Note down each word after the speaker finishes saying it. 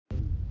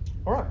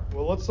All right,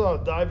 well, let's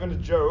dive into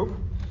Job.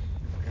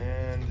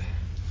 And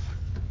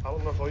I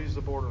don't know if I'll use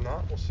the board or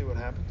not. We'll see what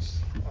happens.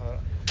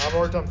 I have a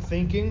hard time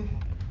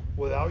thinking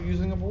without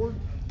using a board.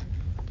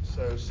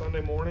 So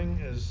Sunday morning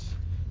is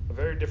a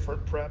very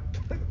different prep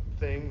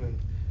thing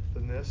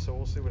than this. So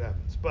we'll see what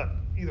happens. But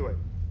either way,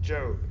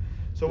 Job.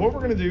 So what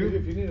we're going to do.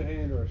 If you need a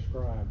hand or a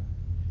scribe,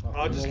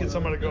 I'll just get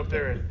somebody to go up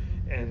there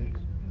and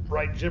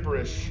write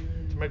gibberish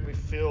to make me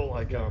feel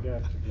like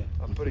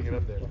I'm putting it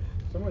up there.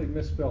 Somebody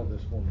misspelled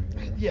this for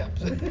me. Yeah.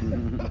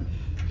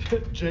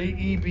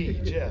 J-E-B,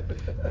 Jeb.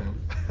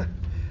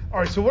 All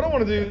right, so what I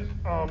want to do,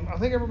 I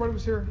think everybody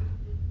was here.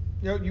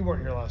 You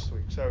weren't here last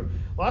week. So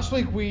last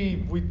week we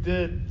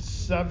did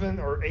 7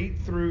 or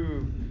 8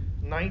 through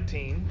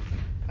 19,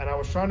 and I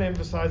was trying to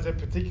emphasize a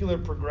particular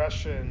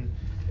progression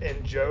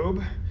in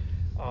Job.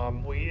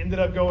 We ended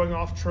up going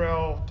off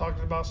trail,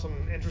 talking about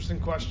some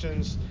interesting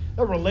questions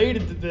that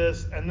related to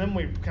this, and then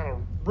we kind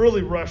of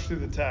really rushed through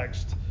the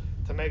text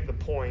to make the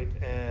point.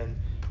 And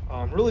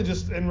really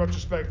just in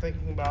retrospect,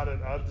 thinking about it,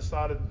 I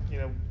decided,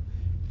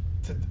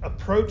 to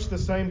approach the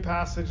same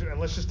passage and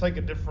let's just take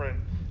a different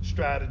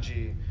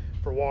strategy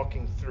for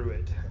walking through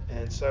it.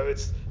 And so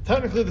it's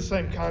technically the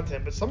same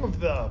content, but some of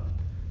the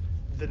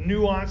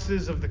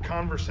nuances of the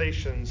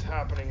conversations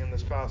happening in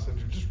this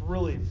passage are just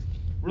really,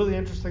 really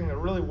interesting. They're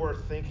really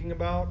worth thinking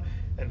about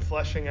and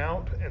fleshing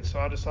out. And so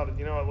I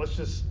decided,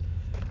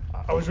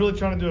 I was really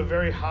trying to do a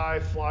very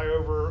high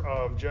flyover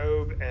of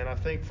Job. And I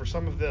think for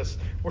some of this,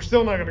 we're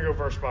still not going to go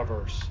verse by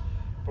verse,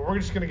 but we're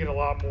just going to get a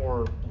lot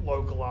more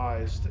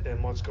localized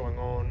in what's going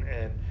on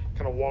and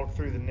kind of walk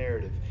through the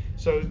narrative.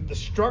 So the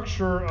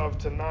structure of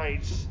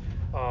tonight's,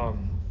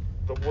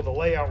 the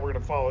layout we're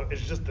going to follow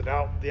is just the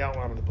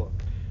outline of the book.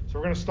 So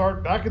we're going to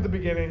start back at the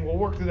beginning. We'll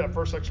work through that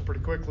first section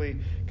pretty quickly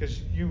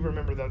because you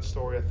remember that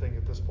story, I think,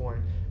 at this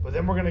point. But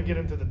then we're going to get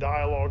into the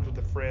dialogues with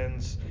the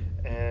friends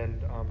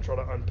and try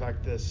to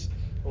unpack this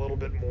a little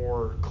bit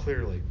more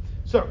clearly.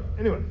 So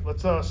anyway,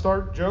 let's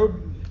start. Job.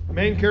 The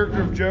main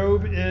character of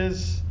Job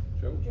is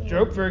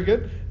Job. Very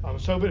good. But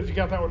if you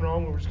got that one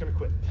wrong, we're just going to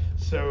quit.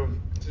 So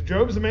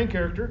Job is the main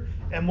character.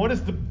 And what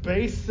is the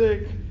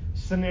basic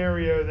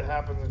scenario that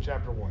happens in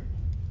chapter 1?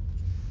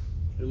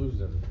 He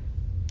loses everything.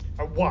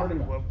 Why?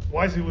 Well,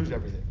 why does he lose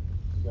everything?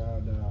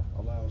 God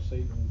allows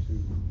Satan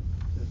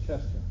to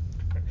test him.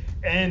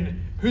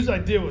 And whose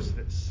idea was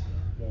this?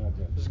 God's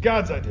idea. It was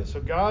God's idea.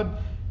 So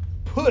God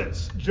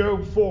puts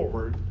Job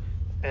forward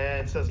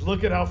and says,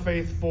 look at how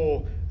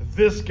faithful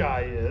this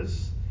guy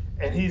is.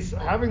 And he's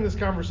having this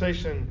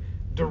conversation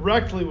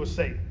directly with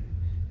Satan.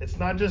 It's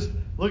not just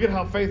look at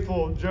how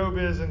faithful Job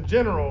is in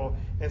general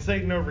and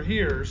Satan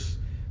overhears,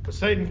 but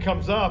Satan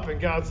comes up and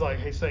God's like,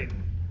 hey,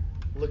 Satan,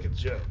 look at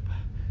Job.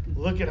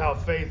 Look at how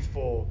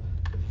faithful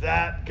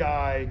that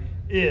guy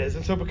is.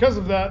 And so because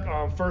of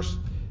that, first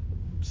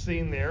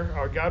scene there,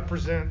 God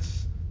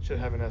presents, should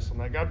have an S on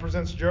that, God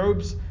presents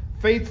Job's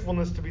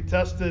faithfulness to be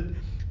tested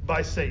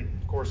by Satan.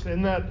 Of course,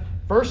 in that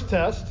first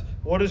test,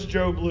 what does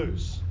Job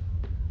lose?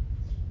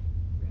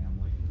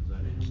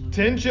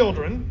 10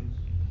 children,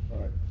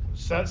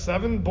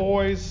 7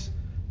 boys,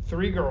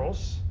 3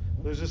 girls,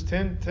 loses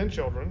 10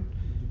 children,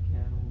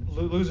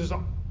 loses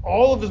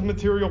all of his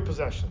material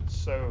possessions.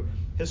 So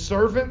his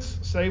servants,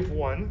 save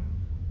 1,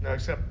 no,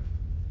 except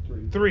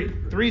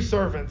 3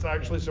 servants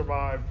actually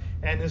survived,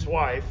 and his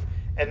wife,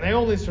 and they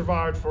only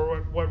survived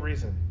for what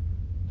reason?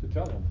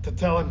 To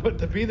tell him, but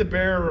to be the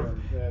bearer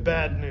of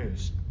bad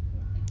news.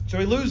 So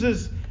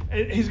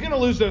he's going to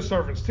lose those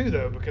servants too,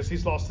 though, because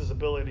he's lost his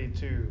ability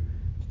to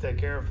take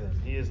care of them.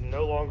 He is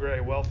no longer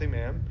a wealthy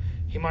man.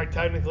 He might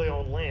technically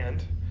own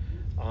land,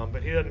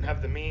 but he doesn't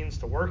have the means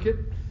to work it.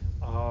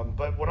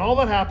 But when all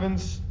that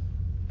happens,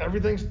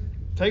 everything's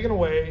taken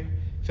away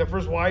except for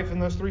his wife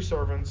and those 3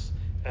 servants.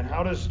 And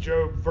how does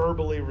Job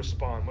verbally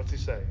respond? What's he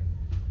say?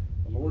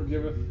 The Lord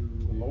giveth,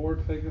 the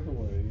Lord taketh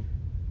away.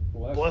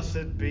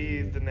 Blessed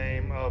be the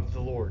name of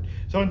the Lord.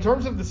 So in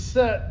terms of the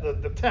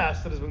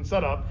test that has been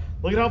set up,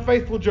 look at how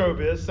faithful Job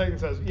is. Satan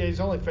says, yeah, he's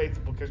only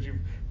faithful because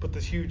you've put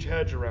this huge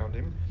hedge around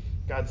him.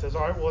 God says,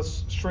 all right, well,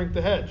 let's shrink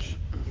the hedge.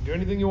 You can do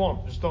anything you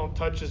want. Just don't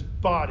touch his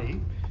body.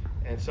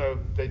 And so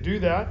they do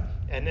that.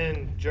 And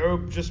then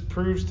Job just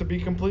proves to be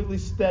completely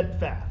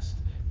steadfast.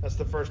 That's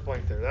the first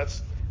blank there.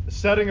 That's the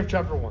setting of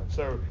chapter 1.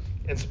 So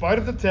in spite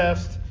of the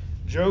test,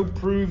 Job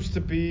proves to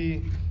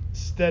be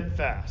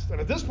steadfast. And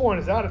at this point,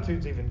 his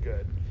attitude's even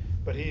good.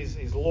 But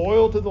he's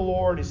loyal to the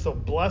Lord. He still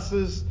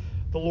blesses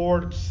the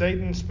Lord.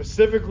 Satan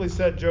specifically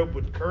said Job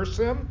would curse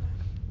him.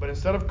 But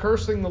instead of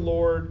cursing the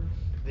Lord,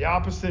 the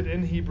opposite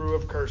in Hebrew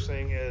of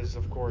cursing is,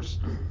 of course,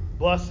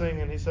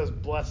 blessing. And he says,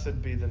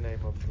 blessed be the name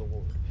of the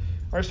Lord.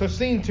 All right, so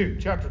scene 2,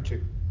 chapter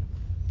 2.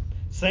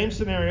 Same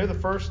scenario. The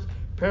first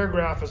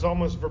paragraph is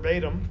almost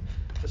verbatim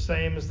the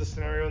same as the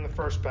scenario in the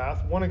first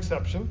path. One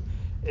exception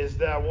is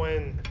that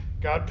when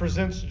God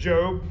presents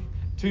Job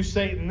to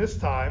Satan this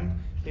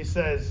time, he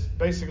says,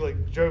 basically,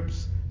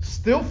 Job's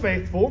still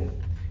faithful,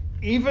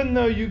 even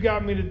though you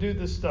got me to do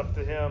this stuff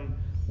to him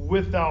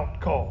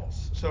without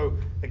cause. So,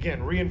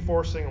 again,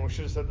 reinforcing, and we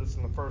should have said this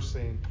in the first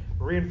scene,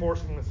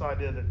 reinforcing this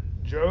idea that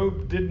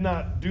Job did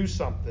not do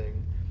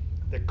something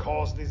that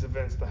caused these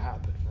events to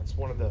happen. That's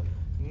one of the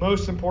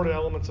most important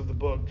elements of the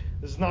book.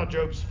 This is not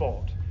Job's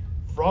fault.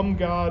 From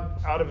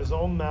God, out of his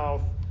own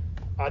mouth,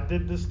 I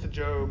did this to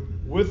Job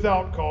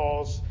without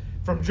cause.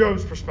 From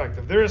Job's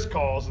perspective, there is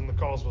cause, and the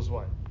cause was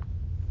what?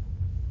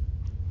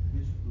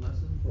 His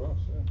lesson For us,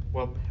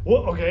 yeah.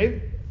 Well,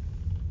 okay.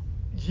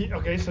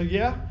 Okay, so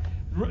yeah.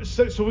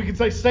 So we could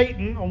say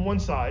Satan on one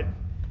side,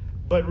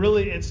 but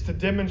really it's to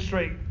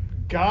demonstrate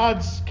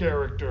God's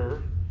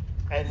character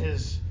and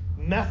his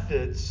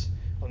methods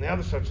on the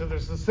other side. So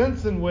there's a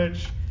sense in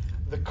which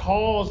the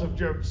cause of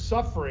Job's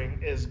suffering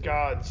is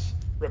God's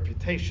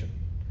reputation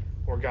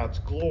or God's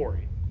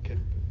glory.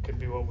 Could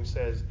be what we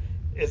say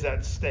is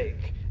at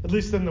stake, at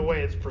least in the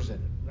way it's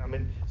presented. I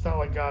mean, it's not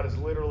like God is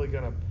literally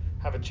going to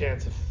have a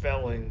chance of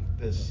felling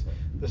this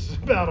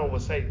battle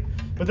with Satan.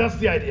 But that's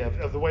the idea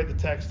of the way the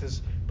text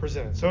is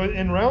presented. So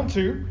in round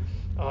 2,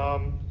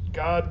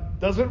 God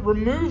doesn't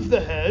remove the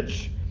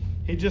hedge.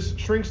 He just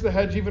shrinks the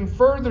hedge even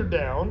further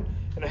down.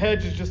 And a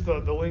hedge is just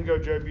the lingo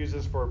Job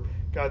uses for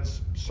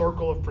God's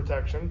circle of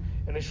protection.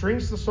 And he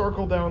shrinks the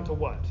circle down to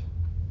what?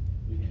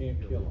 You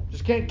can't kill him.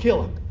 Just can't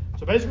kill him.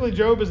 So basically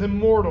Job is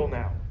immortal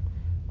now,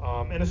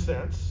 in a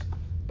sense.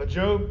 But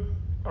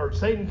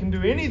Satan can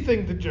do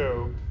anything to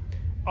Job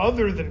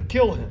other than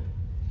kill him.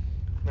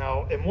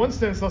 Now, in one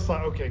sense, that's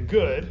like, okay,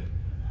 good.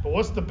 But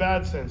what's the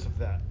bad sense of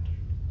that?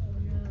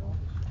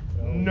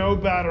 No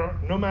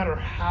matter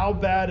how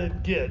bad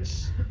it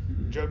gets,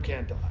 Job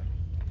can't die.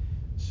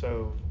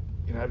 So,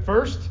 at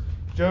first,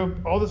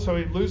 Job, so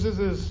he loses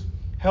his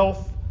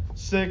health,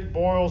 sick,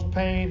 boils,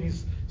 pain.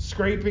 He's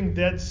scraping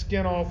dead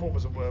skin off. What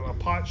was it? A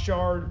pot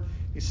shard.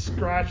 He's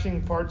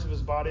scratching parts of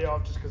his body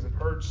off just because it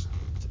hurts.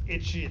 It's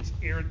itchy. It's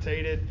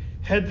irritated.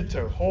 Head to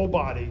toe, whole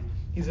body.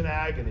 He's in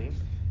agony.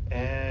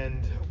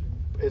 And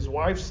his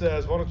wife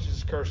says, why don't you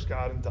just curse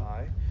God and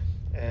die?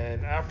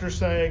 And after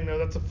saying, no,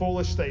 that's a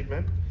foolish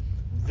statement,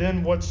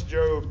 then what's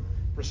Job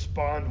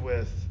respond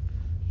with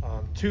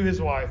to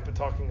his wife, but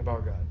talking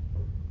about God?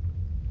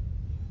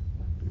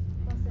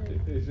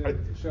 Is it,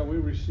 shall we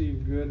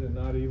receive good and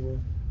not evil?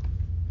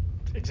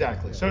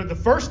 Exactly. So the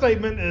first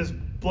statement is,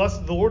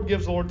 blessed, the Lord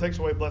gives, the Lord takes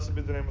away, blessed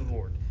be the name of the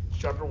Lord. It's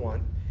chapter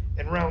 1.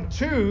 In round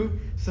 2,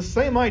 it's the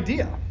same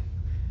idea,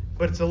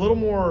 but it's a little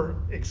more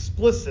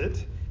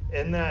explicit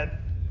in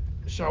that,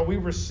 shall we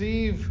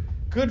receive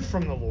good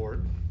from the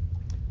Lord,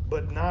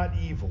 but not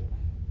evil?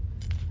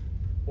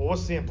 Well,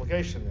 what's the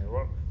implication there?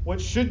 Well,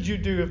 what should you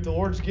do if the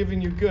Lord's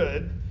giving you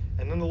good,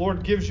 and then the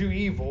Lord gives you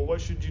evil?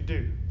 What should you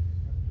do?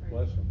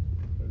 Bless him.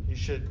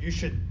 You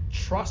should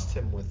trust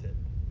him with it.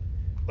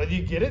 Whether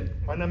you get it,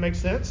 might not make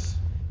sense.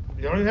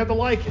 You don't even have to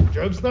like it.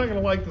 Job's not going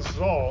to like this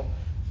at all.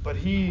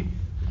 But the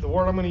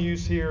word I'm going to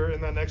use here in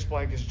that next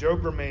blank is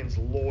Job remains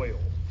loyal.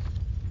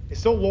 He's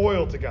still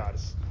loyal to God.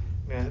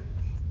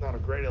 Not a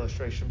great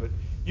illustration, but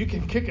you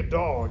can kick a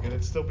dog and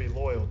it'd still be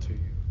loyal to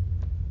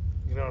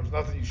you. Not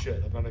that you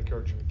should. I'm not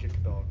encouraging you to kick a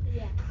dog.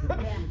 Yeah.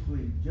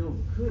 Technically,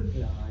 Job could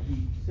die.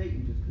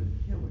 Satan just couldn't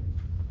kill him.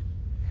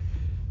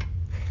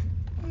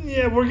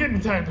 Yeah, we're getting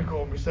technical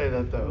when we say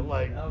that, though.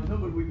 Like, I was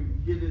hoping we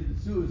could get into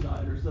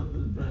suicide or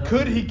something. But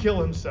could he kill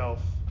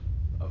himself?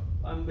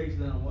 I'm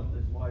basing that on what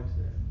his wife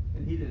said,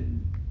 and he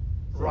didn't.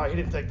 Right, he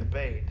didn't take the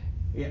bait.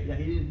 Yeah,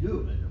 he didn't do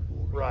it,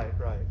 of course.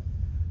 Right.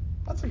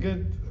 That's a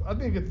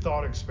good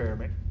thought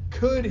experiment.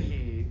 Could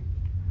he?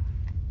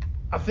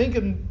 I think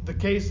in the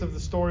case of the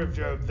story of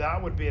Job,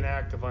 that would be an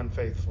act of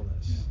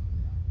unfaithfulness.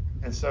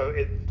 Yeah. And so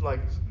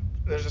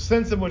there's a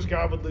sense in which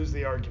God would lose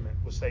the argument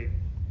with Satan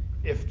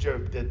if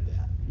Job did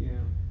that.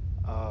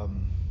 Yeah.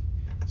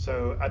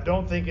 So I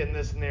don't think in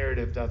this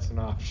narrative that's an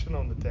option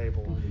on the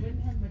table. Well, he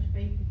wouldn't have much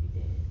faith if he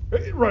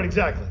did it. Right,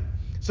 exactly.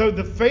 So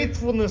the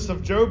faithfulness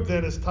of Job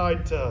then is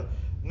tied to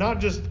not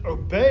just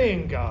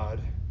obeying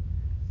God,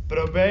 but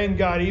obeying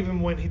God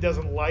even when he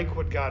doesn't like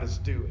what God is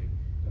doing.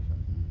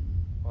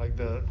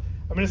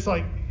 It's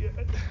like,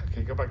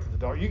 okay, go back to the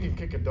dog. You can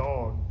kick a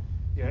dog,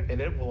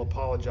 and it will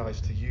apologize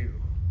to you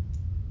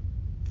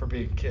for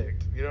being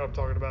kicked. You know what I'm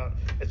talking about?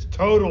 It's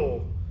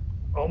total,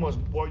 almost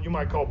what you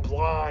might call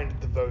blind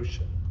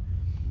devotion.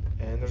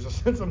 And there's a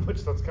sense in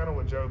which that's kind of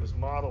what Job is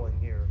modeling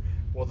here.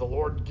 Well, the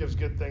Lord gives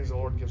good things, the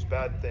Lord gives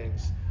bad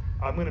things.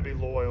 I'm going to be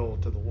loyal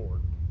to the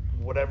Lord,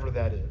 whatever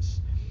that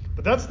is.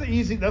 But that's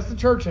the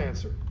church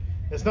answer.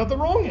 It's not the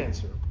wrong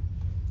answer.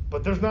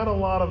 But there's not a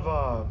lot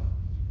of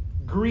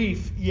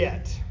grief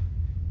yet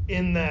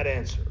in that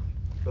answer.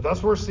 But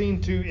that's where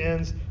scene 2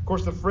 ends. Of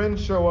course, the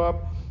friends show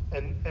up,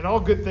 and all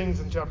good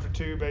things in chapter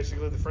 2,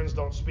 basically, the friends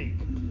don't speak.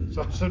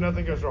 So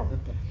nothing goes wrong.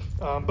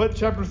 But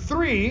chapter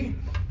 3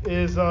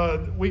 is,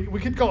 we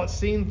could call it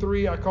scene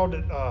 3. I called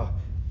it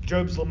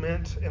Job's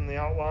lament in the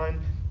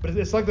outline. But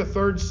it's like the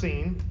third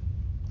scene.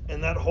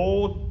 And that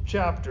whole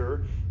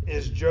chapter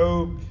is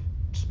Job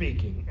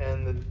speaking.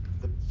 And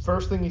the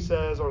first thing he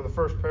says, or the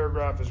first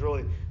paragraph, is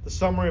really the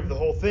summary of the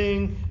whole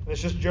thing. And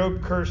it's just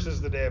Job curses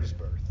the day of his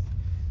birth.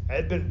 It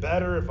had been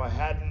better if I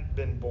hadn't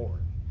been born.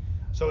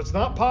 So it's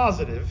not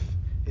positive.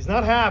 He's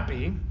not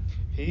happy.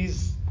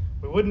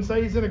 We wouldn't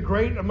say he's in a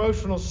great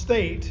emotional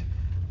state,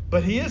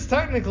 but he's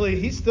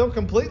still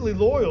completely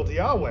loyal to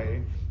Yahweh.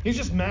 He's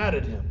just mad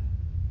at him.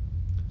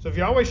 So if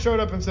Yahweh showed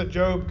up and said,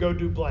 Job, go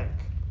do blank,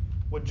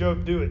 would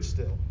Job do it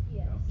still?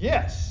 Yes.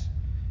 Yes.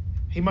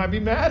 He might be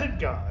mad at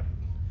God,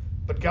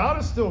 but God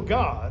is still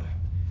God.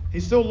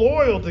 He's still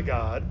loyal to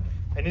God,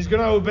 and he's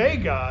going to obey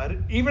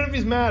God, even if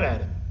he's mad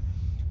at him.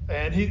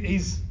 And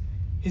he's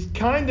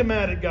kind of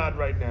mad at God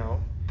right now.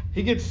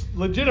 He gets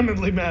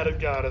legitimately mad at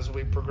God as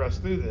we progress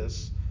through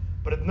this.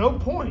 But at no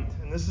point,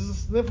 and this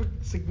is a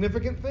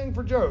significant thing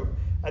for Job,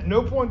 at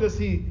no point does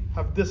he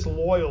have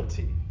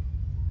disloyalty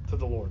to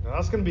the Lord. Now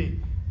that's going to be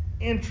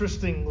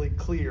interestingly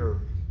clear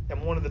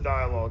in one of the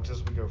dialogues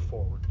as we go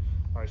forward.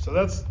 All right, so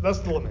that's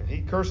the lament.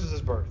 He curses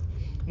his birth.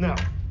 Now,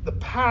 the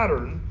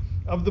pattern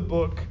of the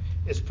book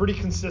is pretty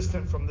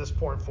consistent from this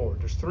point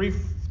forward. There's three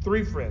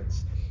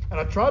friends. And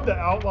I tried to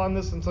outline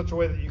this in such a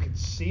way that you could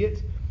see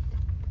it.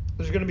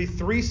 There's going to be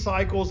 3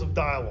 cycles of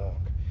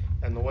dialogue.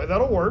 And the way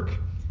that'll work,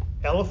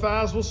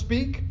 Eliphaz will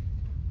speak,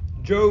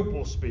 Job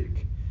will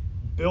speak.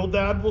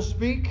 Bildad will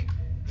speak,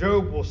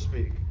 Job will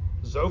speak.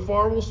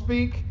 Zophar will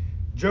speak,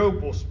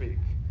 Job will speak.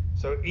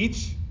 So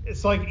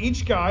it's like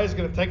each guy is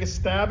going to take a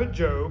stab at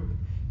Job,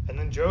 and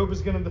then Job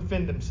is going to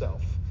defend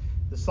himself.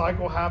 The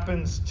cycle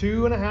happens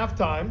 2.5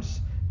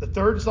 times. The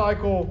third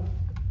cycle,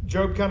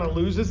 Job kind of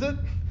loses it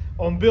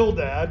on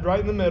Bildad right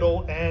in the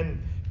middle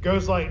and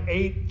goes like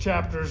 8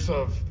 chapters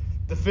of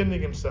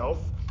defending himself.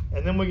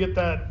 And then we get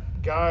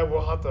that guy,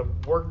 we'll have to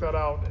work that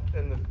out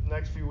in the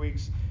next few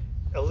weeks.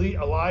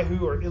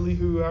 Elihu or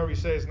Elihu, however you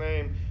say his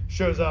name,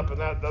 shows up, and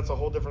that's a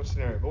whole different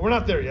scenario. But we're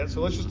not there yet,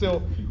 so let's just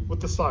deal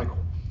with the cycle.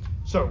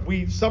 So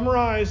we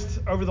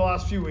summarized over the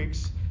last few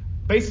weeks,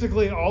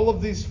 basically all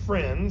of these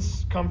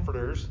friends,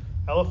 comforters,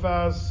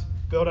 Eliphaz,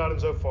 Bildad, and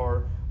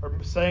Zophar, are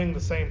saying the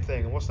same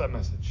thing. And what's that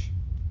message?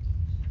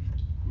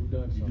 You've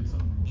done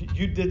something.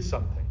 You did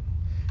something.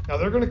 Now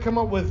they're going to come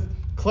up with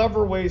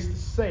clever ways to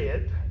say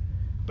it,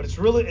 but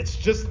it's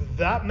just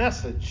that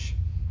message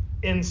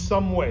in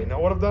some way. Now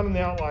what I've done in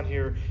the outline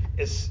here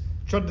is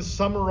tried to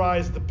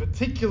summarize the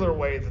particular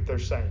way that they're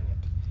saying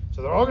it.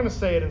 So they're all going to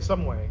say it in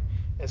some way.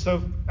 And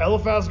so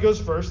Eliphaz goes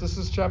first. This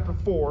is chapter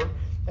 4.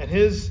 And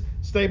his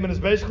statement is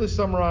basically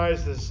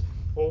summarized as,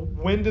 well,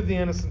 when did the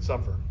innocent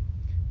suffer?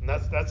 And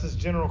that's his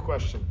general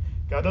question.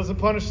 God doesn't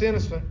punish the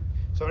innocent.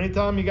 So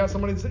anytime you got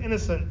somebody that's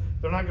innocent,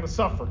 they're not going to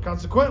suffer.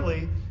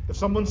 Consequently, if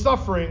someone's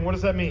suffering, what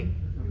does that mean?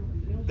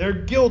 They're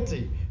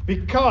guilty.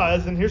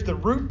 Because, and here's the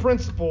root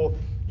principle,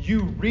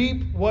 you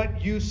reap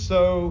what you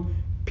sow,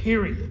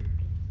 period.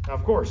 Now,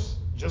 of course,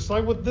 just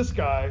like with this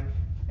guy,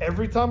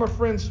 every time a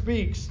friend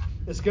speaks,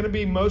 it's going to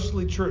be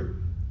mostly true.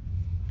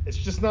 It's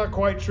just not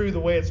quite true the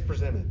way it's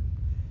presented.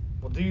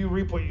 Well, do you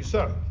reap what you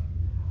sow?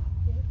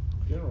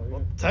 Generally, yeah.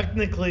 Well,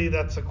 technically,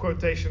 that's a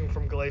quotation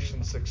from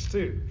Galatians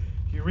 6:2.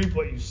 You reap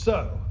what you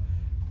sow.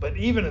 But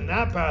even in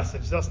that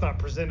passage, that's not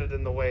presented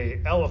in the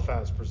way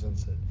Eliphaz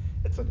presents it.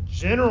 It's a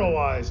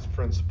generalized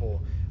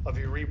principle of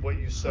you reap what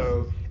you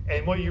sow.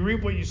 And you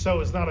reap what you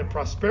sow is not a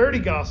prosperity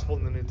gospel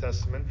in the New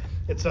Testament.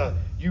 It's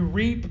you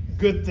reap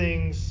good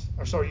things,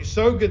 you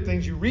sow good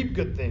things, you reap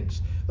good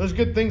things. Those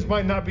good things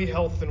might not be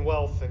health and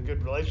wealth and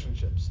good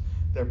relationships.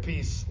 They're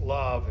peace,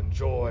 love, and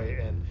joy,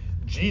 and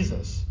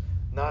Jesus,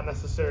 not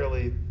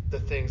necessarily the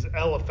things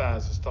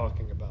Eliphaz is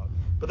talking about.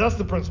 But that's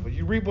the principle.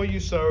 You reap what you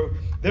sow.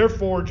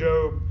 Therefore,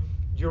 Job,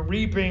 you're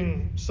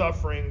reaping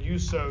suffering. You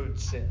sowed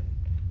sin.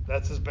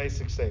 That's his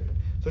basic statement.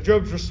 So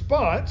Job's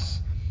response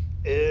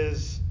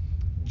is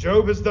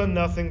Job has done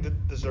nothing to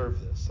deserve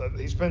this.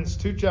 He spends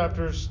 2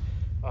 chapters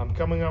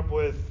coming up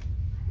with,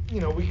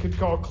 we could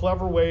call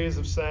clever ways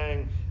of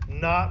saying,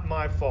 not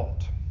my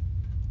fault.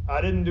 I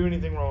didn't do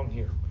anything wrong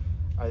here.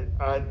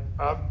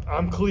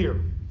 I'm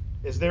clear.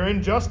 Is there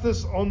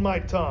injustice on my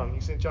tongue?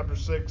 You see in chapter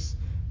 6,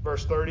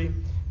 verse 30.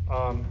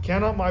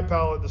 Cannot my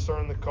palate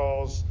discern the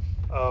cause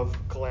of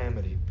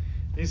calamity?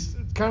 He's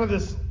kind of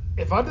this,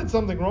 if I did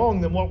something wrong,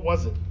 then what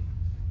was it?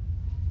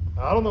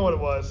 I don't know what it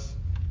was.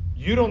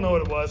 You don't know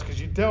what it was because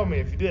you'd tell me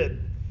if you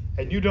did.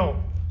 And you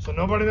don't. So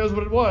nobody knows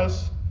what it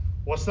was.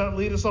 What's that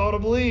lead us all to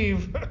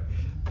believe?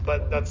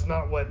 But that's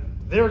not what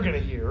they're going to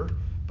hear.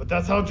 But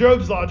that's how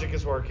Job's logic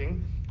is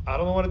working. I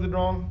don't know what I did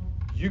wrong.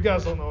 You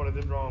guys don't know what I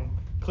did wrong.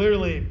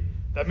 Clearly,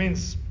 that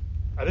means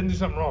I didn't do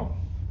something wrong.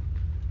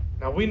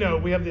 Now, we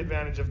have the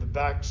advantage of the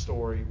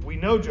backstory. We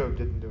know Job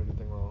didn't do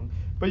anything wrong.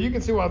 But you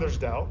can see why there's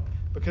doubt,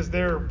 because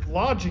their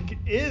logic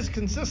is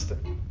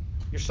consistent.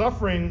 You're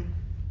suffering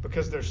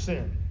because there's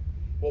sin.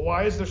 Well,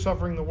 why is there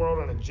suffering in the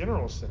world in a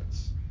general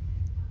sense?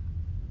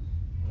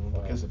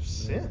 Well, because of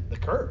sin, the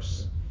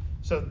curse.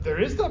 So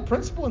there is that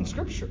principle in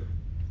Scripture.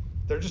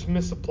 They're just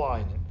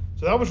misapplying it.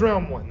 So that was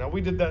round 1. Now, we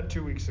did that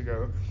 2 weeks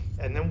ago.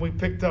 And then we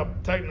picked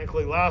up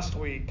technically last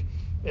week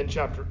in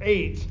chapter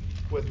 8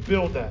 with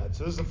Bildad.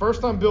 So this is the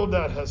first time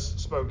Bildad has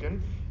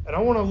spoken. And I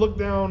want to look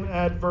down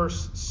at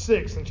verse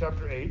 6 in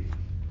chapter 8.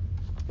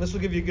 This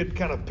will give you a good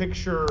kind of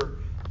picture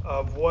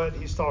of what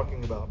he's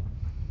talking about.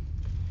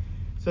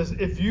 It says,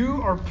 if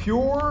you are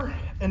pure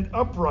and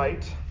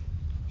upright,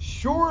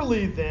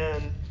 Surely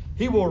then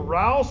he will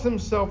rouse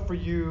himself for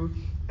you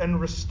and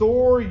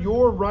restore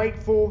your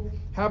rightful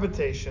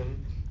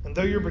habitation. And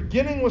though your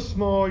beginning was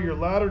small, your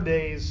latter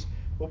days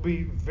will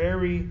be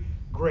very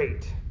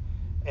great.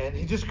 And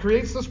he just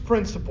creates this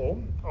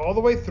principle all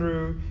the way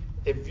through.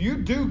 If you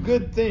do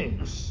good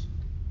things,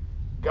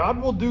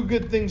 God will do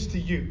good things to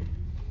you,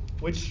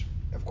 which,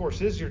 of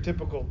course, is your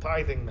typical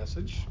tithing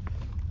message.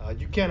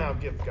 You can't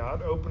outgive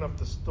God. Open up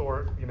the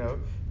store,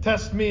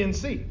 test me and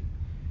see.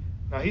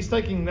 Now, he's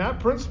taking that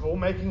principle,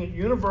 making it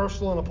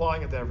universal and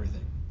applying it to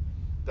everything.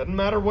 Doesn't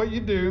matter what you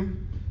do.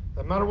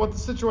 Doesn't matter what the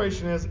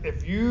situation is.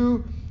 If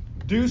you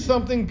do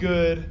something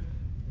good,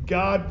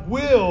 God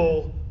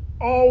will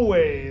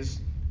always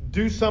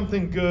do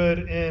something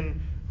good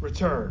in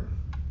return.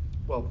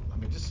 Well,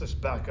 just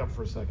back up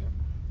for a second.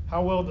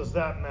 How well does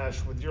that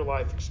mesh with your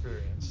life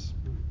experience?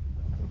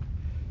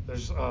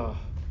 There's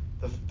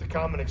the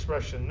common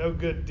expression, no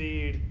good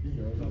deed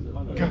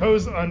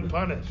goes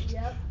unpunished.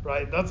 Yep.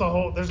 Right?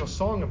 There's a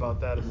song about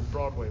that in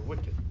Broadway,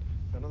 Wicked.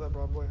 I know that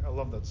Broadway? I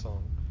love that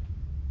song.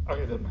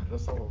 Okay, it doesn't matter.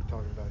 That's not what we're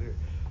talking about here.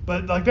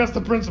 But that's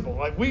the principle.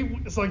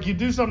 It's like you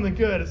do something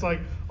good. It's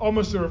like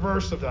almost the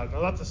reverse of that.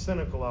 Now that's a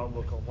cynical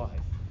outlook on life.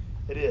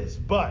 It is.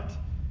 But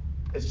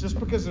it's just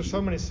because there's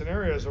so many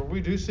scenarios where we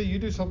do see you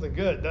do something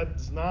good, that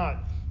does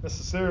not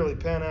necessarily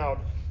pan out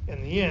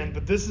in the end.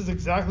 But this is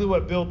exactly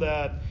what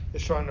Bildad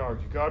is trying to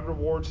argue. God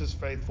rewards his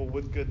faithful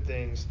with good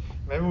things.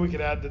 Maybe we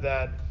could add to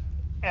that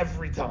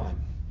every time.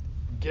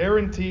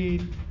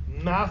 Guaranteed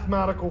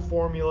mathematical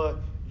formula.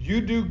 You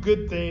do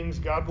good things,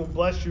 God will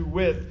bless you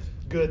with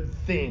good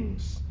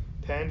things,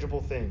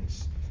 tangible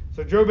things.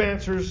 So Job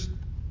answers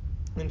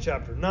in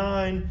chapter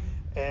 9,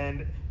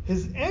 and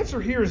his answer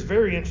here is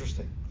very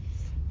interesting.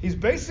 He's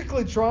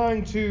basically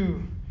trying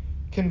to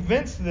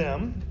convince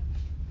them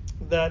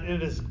that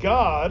it is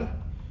God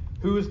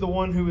who is the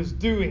one who is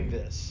doing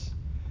this,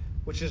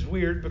 which is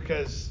weird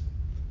because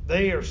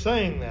they are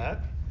saying that.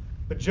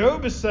 But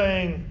Job is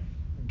saying,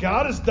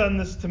 God has done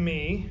this to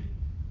me,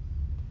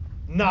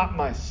 not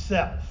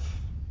myself.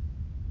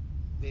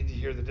 Need to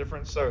hear the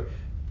difference? So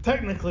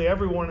technically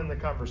everyone in the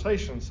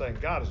conversation is saying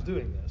God is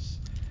doing this.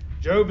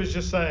 Job is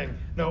just saying,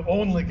 no,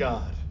 only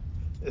God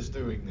is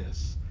doing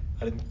this.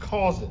 I didn't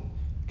cause it.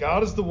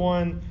 God is the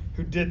one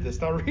who did this.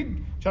 Now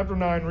read chapter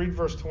 9, read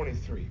verse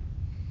 23.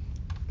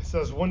 It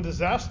says, when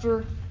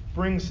disaster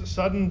brings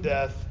sudden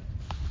death,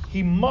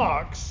 he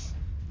mocks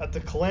at the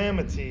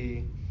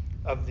calamity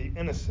of the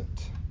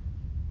innocent.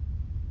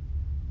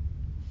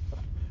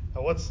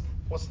 Now what's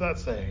that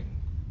saying?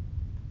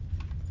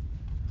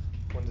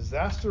 When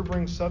disaster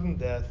brings sudden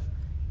death,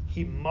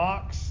 he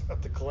mocks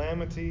at the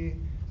calamity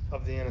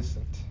of the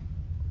innocent.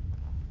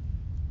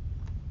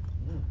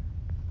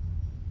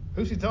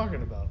 Who's he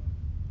talking about?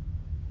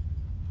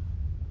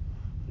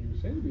 He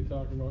was saying to be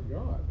talking about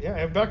God. Yeah,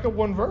 and back up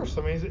one verse.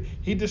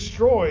 He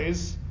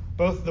destroys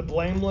both the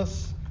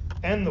blameless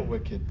and the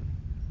wicked.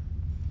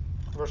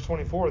 Verse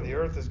 24, the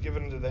earth is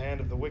given into the hand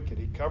of the wicked.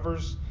 He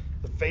covers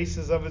the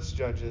faces of its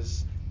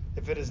judges.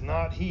 If it is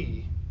not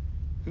he,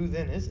 who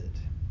then is it?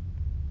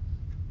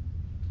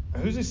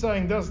 Now, who's he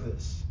saying does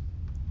this?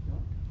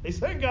 He's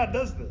saying God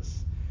does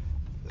this.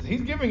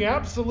 He's giving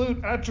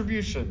absolute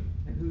attribution.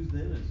 And who's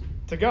the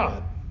innocent? To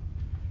God.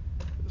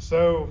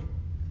 So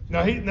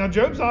now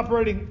Job's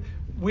operating.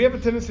 We have a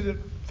tendency to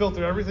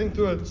filter everything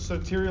through a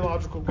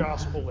soteriological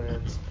gospel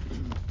lens.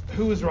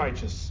 Who is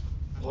righteous?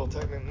 Well,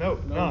 technically, not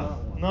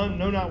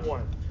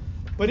one.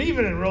 But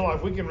even in real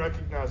life, we can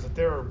recognize that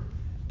there are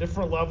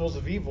different levels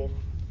of evil.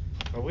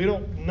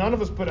 None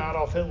of us put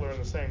Adolf Hitler in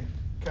the same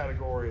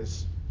category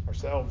as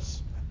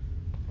ourselves.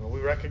 We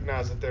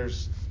recognize that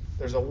there's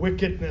a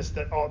wickedness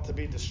that ought to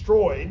be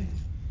destroyed.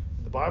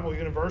 The Bible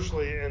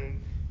universally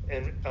and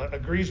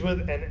agrees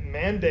with and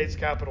mandates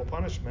capital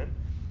punishment.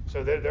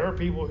 So there are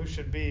people who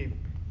should be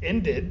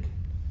ended,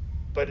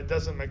 but it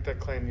doesn't make that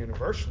claim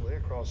universally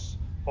across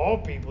all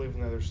people,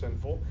 even though they're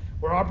sinful.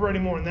 We're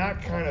operating more in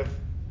that kind of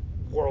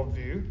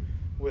worldview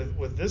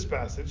with this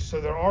passage. So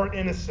there are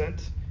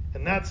innocent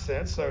in that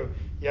sense. So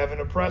you have an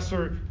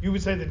oppressor. You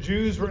would say the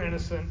Jews were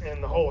innocent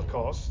in the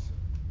Holocaust,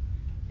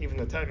 even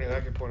though technically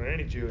I could point at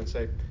any Jew and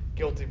say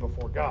guilty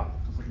before God.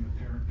 It's like an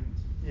apparent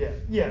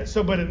innocence. Yeah.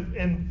 So, but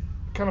in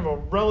kind of a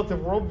relative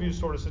worldview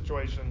sort of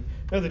situation,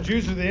 no, the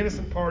Jews are the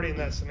innocent party in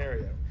that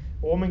scenario.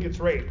 A woman gets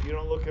raped. You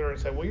don't look at her and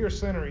say, well, you're a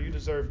sinner. You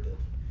deserved it.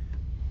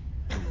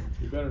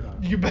 You better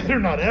not. You better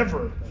not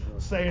ever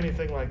say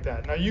anything like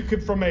that. Now, you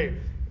could, from a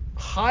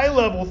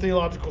high-level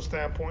theological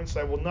standpoint,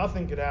 say, well,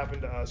 nothing could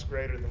happen to us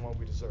greater than what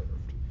we deserved.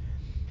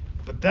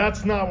 But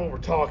that's not what we're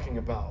talking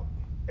about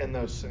in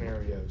those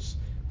scenarios.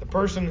 The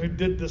person who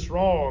did this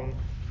wrong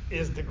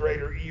is the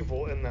greater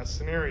evil in that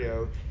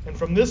scenario. And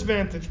from this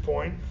vantage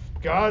point,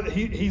 God,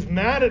 he's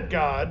mad at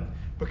God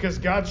because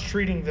God's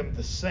treating them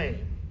the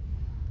same.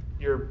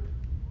 You're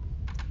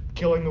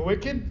killing the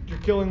wicked, you're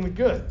killing the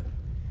good.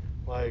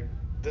 Like,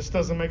 this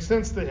doesn't make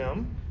sense to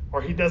him,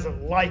 or he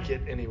doesn't like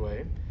it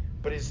anyway,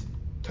 but he's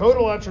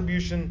total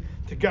attribution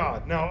to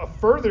God. Now, a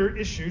further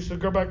issue, so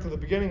go back to the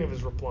beginning of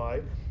his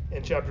reply,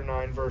 in chapter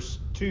 9, verse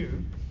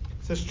 2.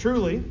 It says,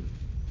 "Truly,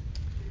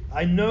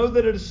 I know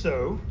that it is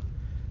so,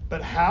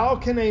 but how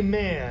can a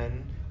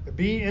man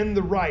be in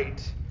the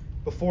right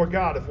before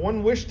God? If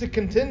one wished to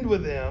contend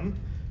with him,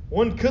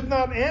 one could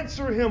not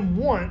answer him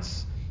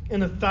once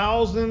in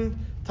 1,000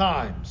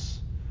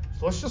 times."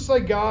 So let's just say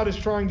God is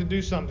trying to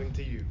do something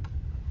to you.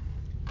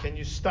 Can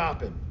you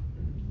stop him?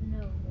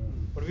 No.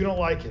 What if you don't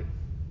like it?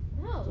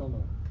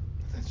 No.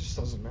 That just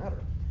doesn't matter.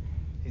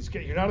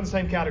 You're not in the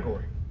same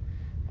category.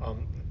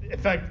 In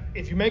fact,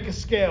 if you make a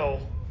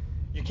scale,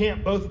 you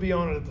can't both be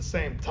on it at the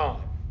same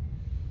time.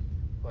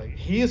 Like,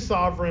 he is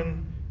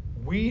sovereign.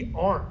 We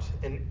aren't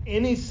in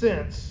any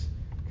sense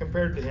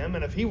compared to him.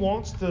 And if he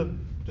wants to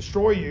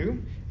destroy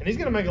you, and he's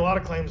going to make a lot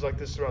of claims like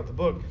this throughout the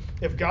book,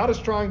 if God is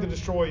trying to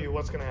destroy you,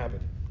 what's going to happen?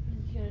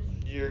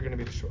 You're going to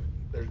be destroyed.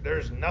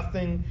 There's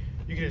nothing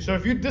you can do. So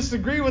if you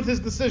disagree with his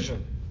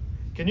decision,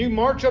 can you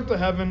march up to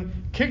heaven,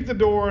 kick the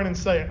door in, and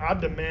say, "I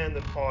demand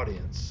an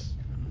audience"?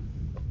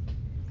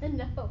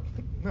 No.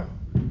 No.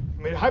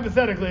 I mean,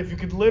 hypothetically, if you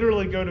could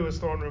literally go to his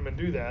throne room and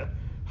do that,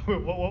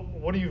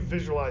 what do you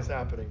visualize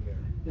happening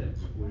there?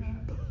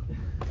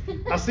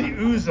 I see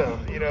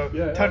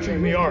Uzzah,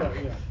 touching the ark.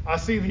 Yeah. I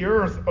see the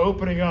earth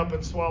opening up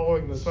and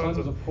swallowing the sons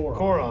of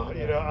Korah.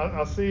 Yeah.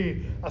 I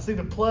see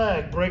the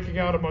plague breaking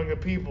out among the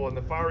people and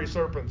the fiery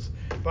serpents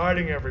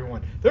biting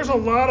everyone. There's a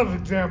lot of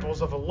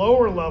examples of a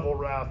lower level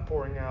wrath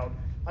pouring out.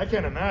 I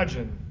can't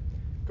imagine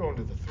going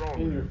to the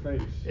throne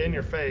room. In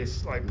your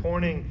face, like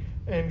pointing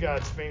in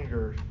God's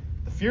finger.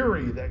 The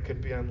fury that could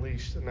be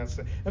unleashed, and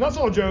that's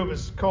all Job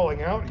is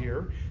calling out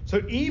here.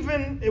 So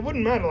even it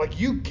wouldn't matter. Like,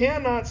 you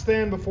cannot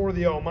stand before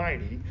the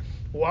Almighty.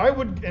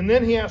 And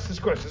then he asks this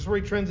question. This is where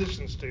he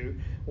transitions to.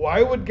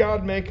 Why would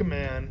God make a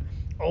man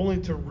only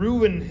to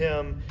ruin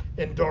him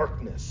in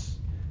darkness?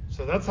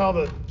 So that's how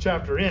the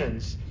chapter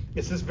ends.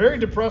 It's this very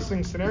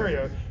depressing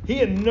scenario.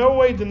 He in no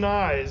way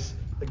denies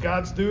that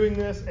God's doing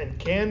this and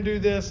can do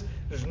this.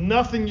 There's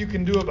nothing you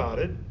can do about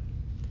it.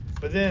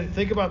 But then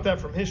think about that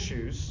from his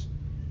shoes.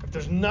 If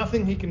there's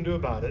nothing he can do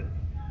about it,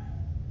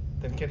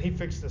 then can he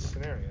fix this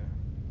scenario?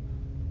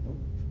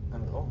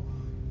 Not at all.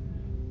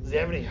 Does he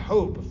have any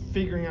hope of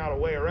figuring out a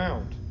way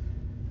around?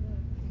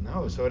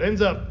 No. So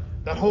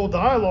that whole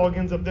dialogue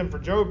ends up then for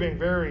Job being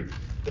very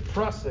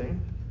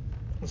depressing.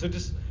 And so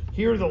just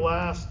hear the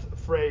last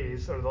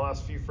phrase, or the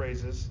last few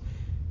phrases.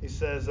 He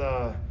says,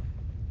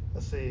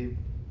 let's see,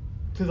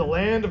 "To the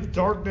land of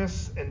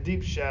darkness and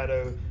deep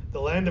shadow,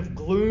 the land of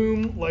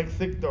gloom like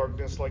thick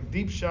darkness, like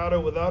deep shadow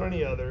without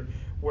any other,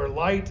 where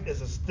light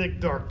is as thick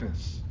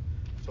darkness."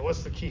 So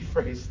what's the key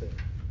phrase there?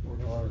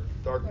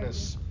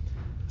 Darkness.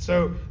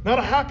 So not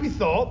a happy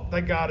thought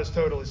that God is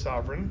totally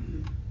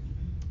sovereign,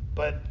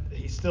 but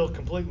he still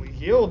completely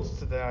yields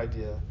to the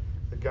idea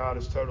that God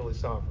is totally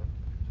sovereign.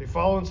 So you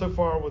following so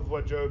far with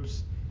what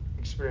Job's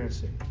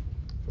experiencing?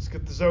 Let's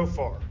get the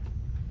Zophar.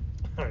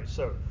 All right,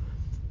 so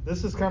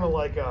this is kind of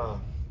like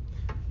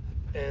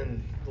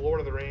in The Lord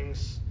of the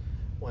Rings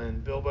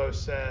when Bilbo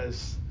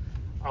says,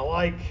 I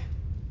like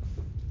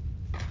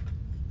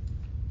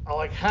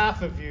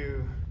half of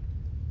you,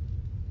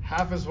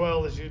 half as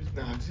well as you.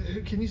 No,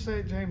 can you say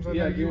it, James? I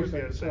know you would be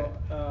able to say it.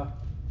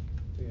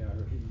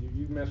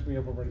 You messed me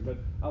up already, but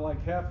I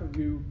like half of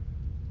you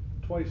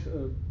twice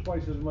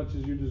as much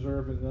as you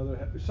deserve, and another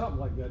half, something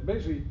like that.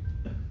 Basically,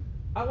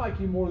 I like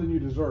you more than you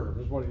deserve,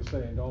 is what he's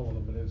saying to all of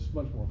them, but it's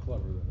much more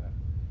clever than that.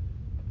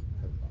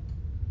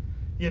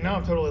 Yeah, now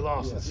I'm totally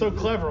lost. Yeah. It's so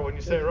clever when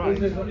you say it right.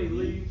 Is it when he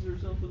leaves or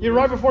something? Yeah,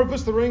 right before he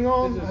puts the ring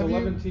on. It's his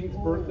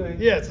 11th birthday.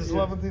 Yeah, it's his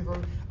 11th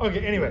birthday.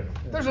 Okay, anyway,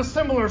 there's a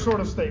similar sort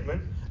of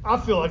statement. I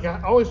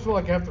always feel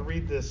like I have to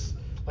read this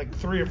like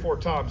 3 or 4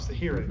 times to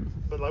hear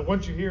it. But like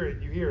once you hear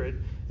it, you hear it.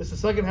 It's the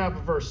second half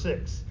of verse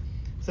 6.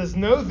 It says,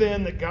 "Know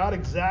then that God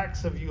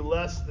exacts of you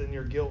less than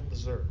your guilt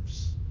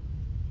deserves."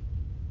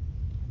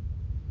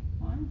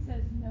 Mine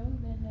says, "Know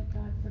then that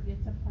God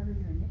forgets a part of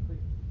your iniquity."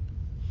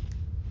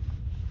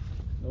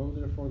 Know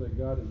therefore that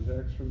God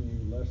exacts from you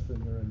less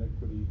than your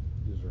iniquity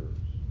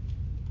deserves.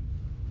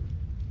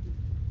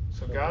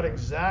 So God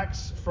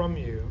exacts from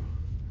you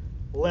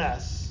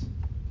less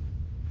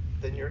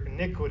than your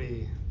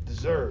iniquity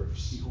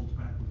deserves. He holds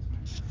back what's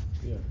meant to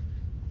happen. Yeah,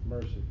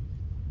 mercy.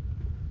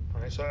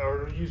 All right, so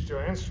or use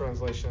Joanne's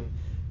translation,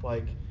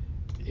 like,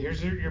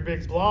 here's your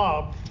big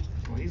blob.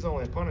 Well, he's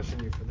only punishing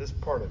you for this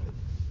part of it.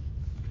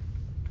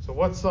 So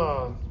what's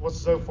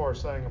Zophar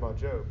saying about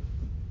Job?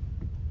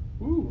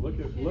 Ooh, look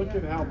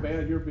at how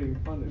bad you're being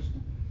punished.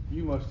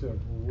 You must have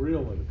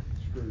really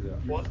screwed up.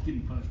 You're just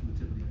getting punished with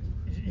the tip of the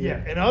iceberg.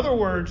 Yeah. In other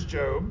words,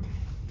 Job,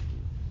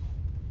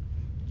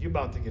 you're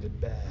about to get it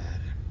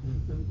bad.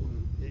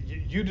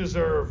 You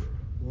deserve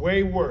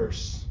way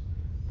worse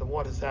than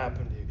what has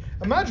happened to you.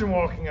 Imagine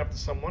walking up to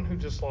someone who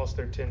just lost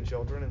their 10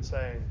 children and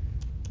saying,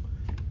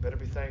 "Better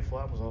be thankful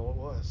that was all it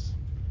was."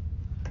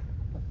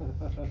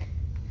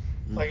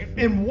 Like,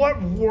 in what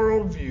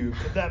worldview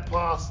could that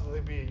possibly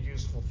be a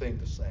useful thing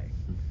to say?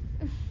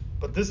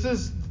 But that's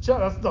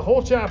the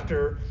whole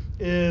chapter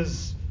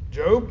is,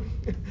 Job,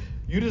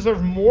 you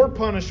deserve more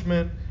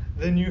punishment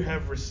than you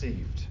have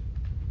received.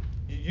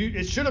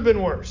 it should have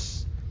been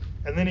worse.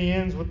 And then he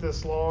ends with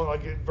this long,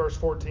 like in verse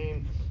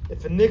 14,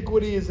 if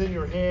iniquity is in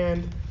your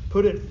hand,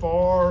 put it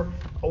far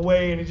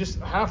away. And he just,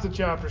 half the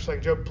chapter is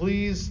saying, Job,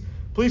 please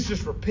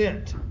just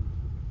repent.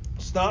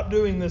 Stop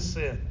doing this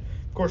sin.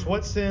 Of course,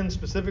 what sin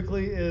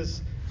specifically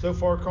is so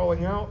far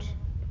calling out?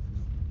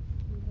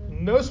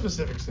 No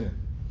specific sin,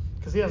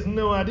 because he has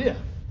no idea.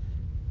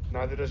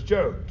 Neither does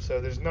Job.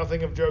 So there's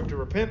nothing of Job to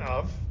repent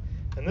of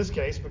in this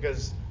case,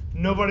 because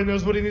nobody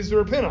knows what he needs to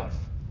repent of.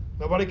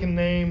 Nobody can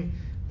name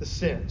the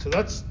sin. So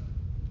let's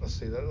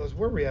see, that's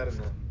where we at in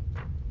that.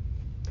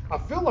 I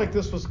feel like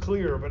this was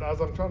clear, but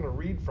as I'm trying to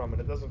read from it,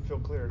 it doesn't feel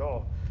clear at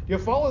all. Do you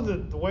follow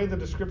the way the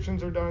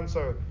descriptions are done?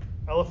 So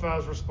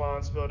Eliphaz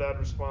response, Bildad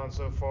response,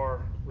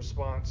 Zophar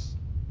response.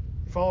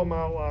 You follow my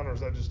outline, or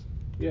is that just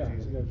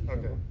confusing? Yeah,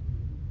 Okay.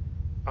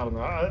 I don't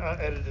know.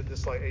 I edited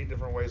this like 8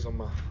 different ways on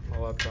my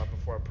laptop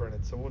before I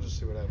printed, so we'll just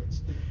see what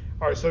happens.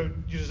 All right, so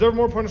you deserve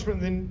more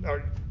punishment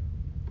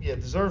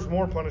deserves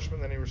more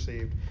punishment than he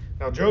received.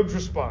 Now Job's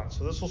response.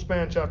 So this will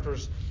span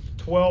chapters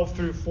 12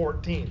 through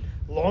 14.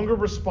 Longer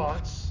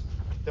response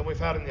than we've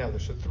had in the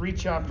others. So 3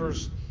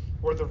 chapters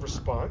worth of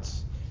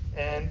response.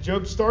 And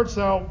Job starts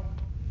out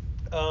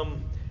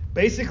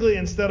basically,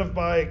 instead of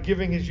by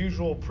giving his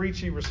usual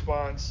preachy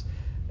response,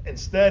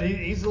 instead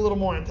he's a little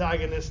more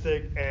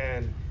antagonistic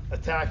and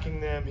attacking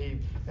them. He,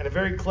 in a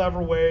very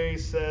clever way,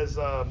 says,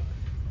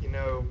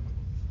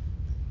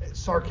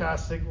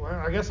 sarcastic, well,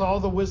 I guess all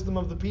the wisdom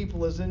of the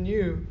people is in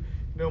you.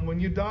 When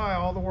you die,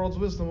 all the world's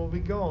wisdom will be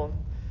gone.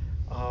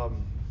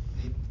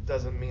 He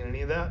doesn't mean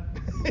any of that.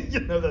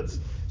 That's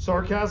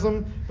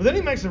sarcasm. But then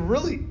he makes a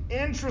really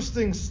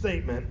interesting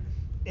statement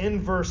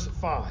in verse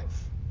 5.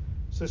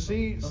 So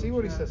see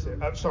what he says here.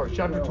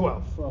 Chapter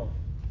 12.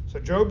 So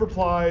Job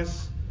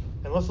replies,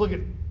 and let's look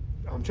at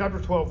chapter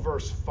 12,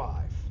 verse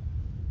 5.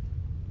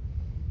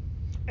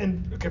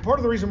 And okay, part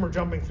of the reason we're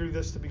jumping through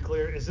this, to be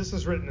clear, is this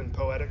is written in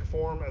poetic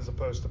form as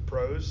opposed to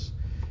prose.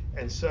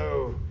 And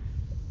so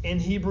in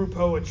Hebrew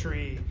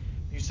poetry,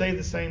 you say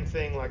the same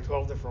thing like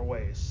 12 different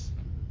ways,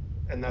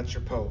 and that's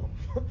your poem.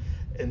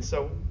 And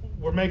so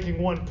we're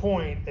making one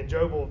point, and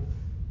Job will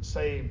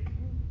say,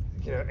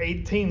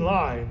 18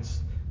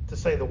 lines to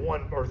say the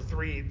one or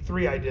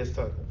three ideas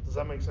total. Does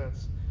that make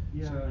sense?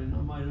 Yeah, and I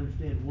might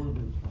understand one of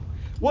those lines.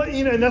 Well,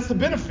 and that's the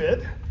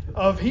benefit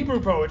of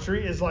Hebrew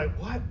poetry is like,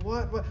 what?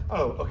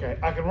 Oh, okay,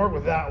 I can work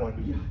with that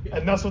one. Yeah.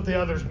 And that's what the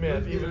others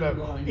meant, even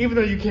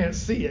though you can't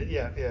see it.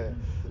 Yeah.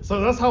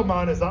 So that's how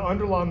mine is. I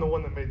underline the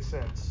one that made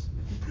sense.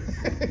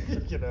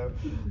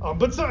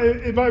 But so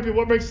it might be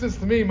what makes sense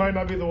to me might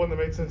not be the one that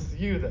made sense to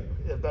you, though,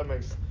 if that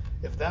makes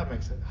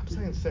sense. I'm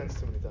saying sense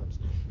too many times.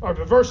 All right,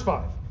 but verse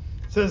 5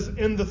 says,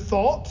 in the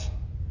thought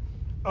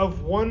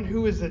of one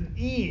who is at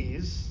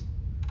ease,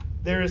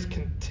 there is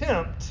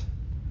contempt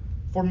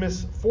for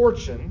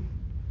misfortune.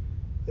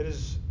 It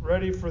is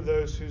ready for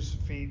those whose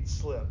feet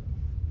slip.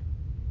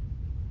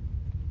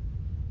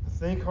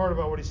 Think hard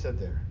about what he said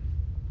there.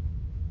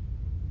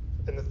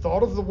 And the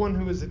thought of the one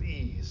who is at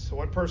ease. So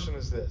what person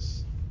is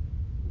this?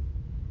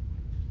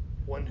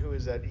 One who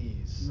is at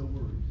ease. No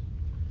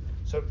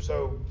worries.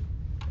 So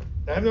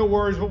I have no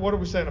worries, but what are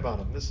we saying about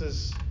him? This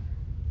is,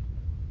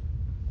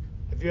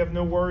 if you have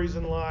no worries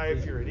in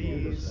life, you're at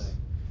ease.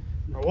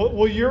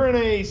 Well, you're in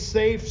a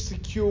safe,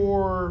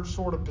 secure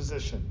sort of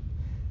position.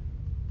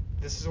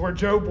 This is where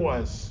Job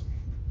was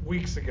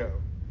weeks ago.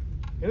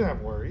 He didn't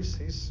have worries.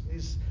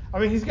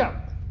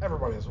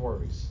 Everybody has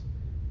worries.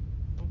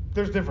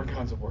 There's different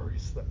kinds of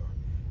worries, though.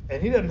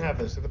 And he doesn't have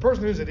this. The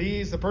person who's at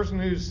ease, the person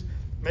who's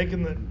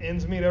making the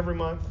ends meet every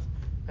month,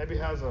 maybe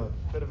has a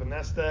bit of a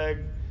nest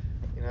egg,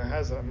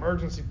 has an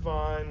emergency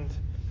fund,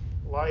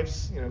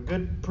 life's,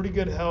 pretty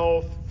good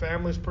health,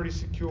 family's pretty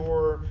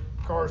secure,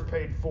 car's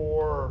paid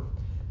for.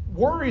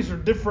 Worries are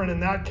different in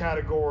that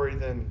category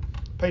than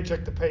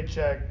paycheck to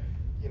paycheck,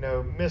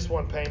 miss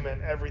one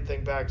payment,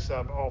 everything backs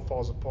up, all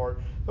falls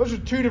apart. Those are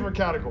 2 different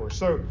categories.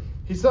 So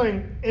he's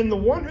saying, in the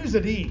one who's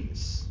at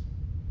ease,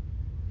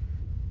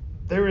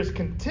 there is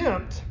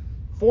contempt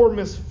for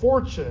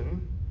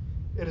misfortune.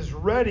 It is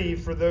ready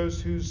for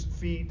those whose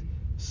feet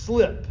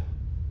slip.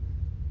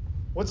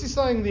 What's he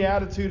saying the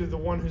attitude of the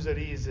one who's at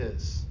ease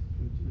is?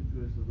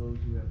 Contemptuous of those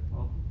who have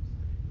problems.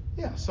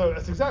 Yeah, so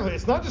that's exactly.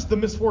 It's not just the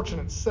misfortune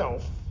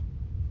itself.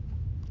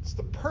 It's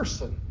the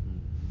person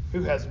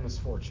who has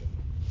misfortune.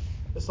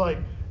 It's like,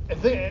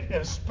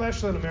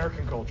 especially in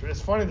American culture, it's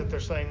funny that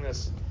they're saying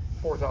this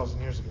 4,000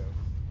 years ago,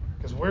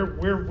 because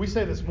we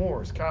say this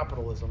more as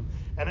capitalism,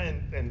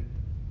 and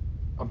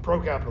I'm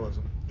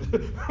pro-capitalism.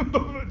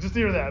 Just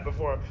hear that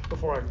before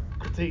I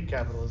critique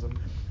capitalism.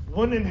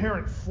 One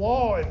inherent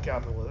flaw in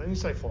capitalism, and you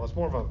say flaw, it's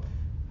more of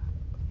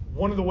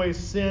one of the ways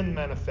sin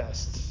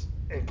manifests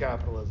in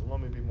capitalism. Let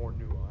me be more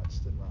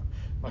nuanced in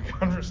my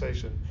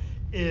conversation.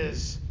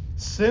 Is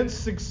since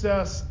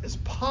success is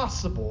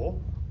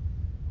possible,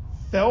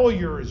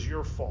 failure is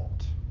your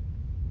fault.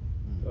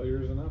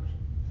 Failure is an option.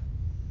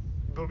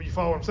 But you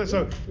follow what I'm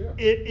saying? Yeah.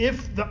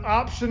 If the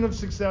option of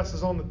success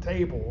is on the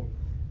table,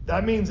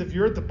 that means if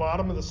you're at the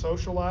bottom of the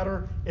social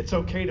ladder, it's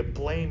okay to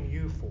blame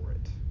you for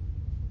it.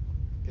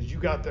 because you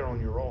got there on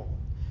your own.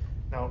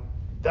 Now,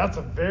 that's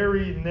a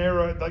very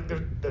narrow, like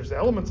there's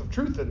elements of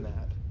truth in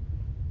that,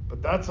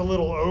 but that's a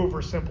little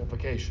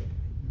oversimplification.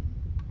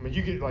 I mean,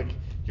 you get like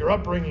your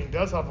upbringing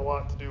does have a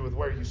lot to do with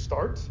where you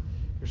start.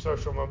 Your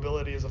social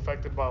mobility is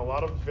affected by a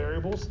lot of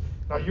variables.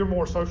 Now, you're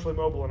more socially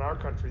mobile in our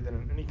country than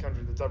in any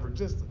country that's ever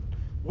existed,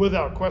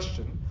 without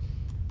question.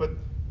 But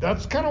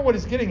that's kind of what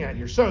he's getting at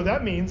here. So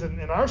that means in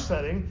our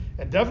setting,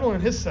 and definitely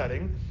in his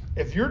setting,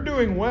 if you're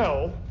doing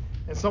well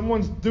and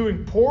someone's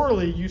doing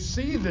poorly, you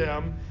see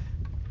them,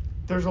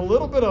 there's a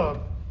little bit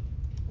of,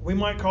 we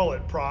might call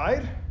it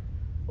pride,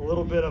 a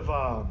little bit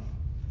of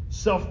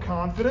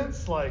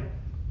self-confidence, like,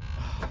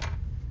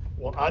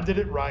 well, I did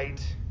it right,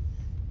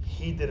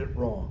 he did it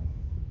wrong.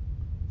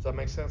 Does that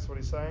make sense what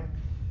he's saying?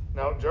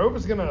 Now, Job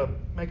is going to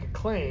make a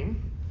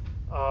claim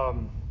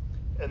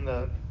in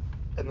the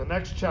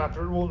next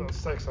chapter. Well,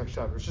 it's the next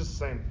chapter. It's just the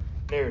same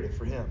narrative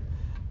for him.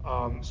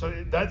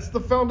 So that's the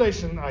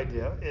foundation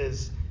idea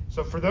is,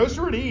 so for those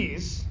who are at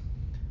ease,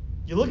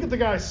 you look at the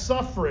guy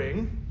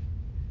suffering,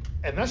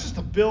 and that's just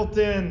a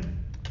built-in,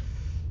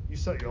 you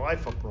set your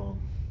life up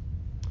wrong.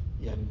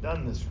 You hadn't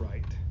done this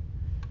right.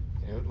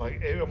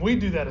 And we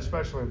do that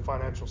especially in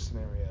financial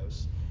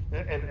scenarios.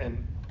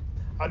 And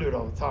I do it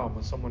all the time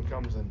when someone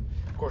comes and,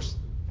 of course,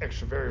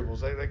 extra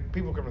variables.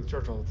 People come to the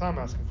church all the time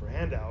asking for a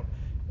handout,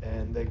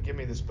 and they give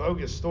me this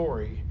bogus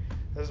story.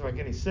 It doesn't make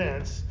any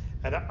sense.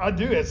 And I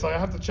do it. It's like I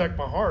have to check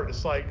my heart.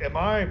 It's like, am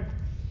I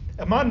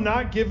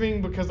not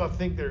giving because I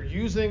think they're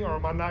using, or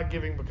am I not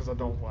giving because I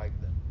don't like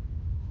them?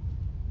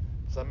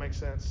 Does that make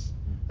sense?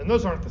 And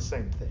those aren't the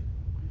same thing.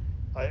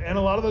 And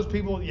a lot of those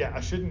people, I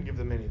shouldn't give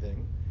them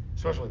anything,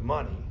 especially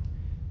money,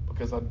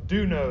 because I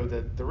do know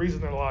that the reason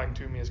they're lying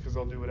to me is because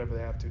they'll do whatever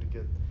they have to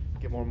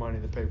get more money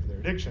to pay for their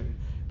addiction.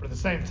 But at the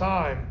same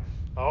time,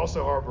 I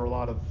also harbor a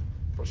lot of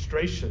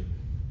frustration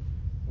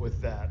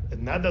with that,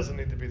 and that doesn't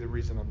need to be the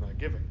reason I'm not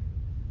giving.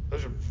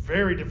 Those are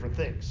very different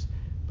things.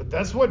 But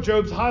that's what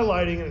Job's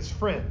highlighting in his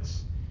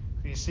friends.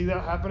 Do you see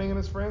that happening in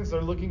his friends?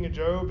 They're looking at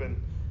Job,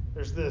 and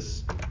there's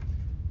this,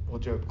 well,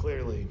 Job,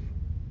 clearly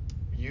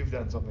you've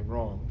done something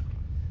wrong.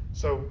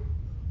 So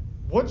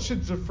what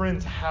should the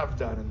friends have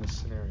done in this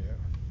scenario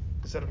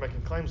instead of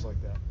making claims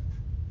like that?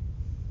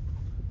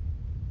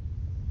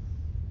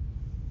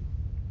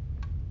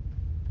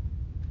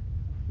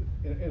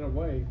 In a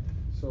way,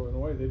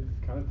 they've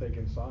kind of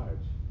taken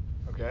sides.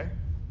 Okay.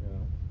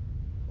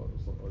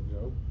 Or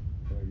Job,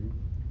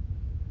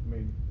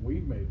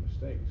 we've made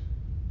mistakes,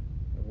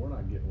 and we're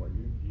not getting what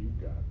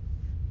you've got.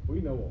 We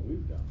know what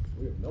we've done.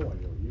 We have no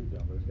idea what you've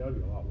done, but it's got to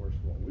be a lot worse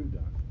than what we've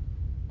done.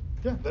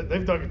 Yeah,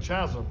 they've dug a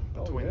chasm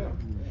between them.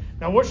 Yeah.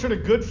 Now, what should a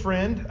good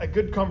friend, a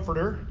good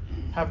comforter,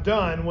 have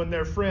done when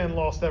their friend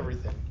lost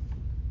everything?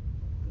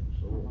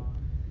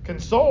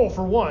 Console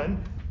for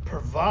one.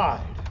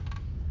 Provide.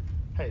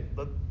 Hey,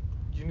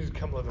 you need to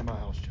come live in my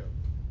house, Job.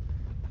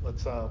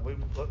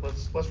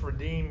 Let's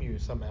redeem you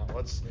somehow.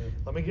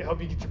 Let me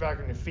help you get you back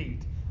on your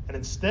feet. And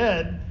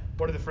instead,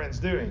 what are the friends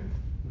doing?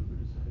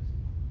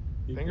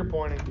 Finger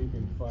pointing.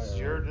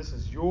 This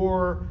is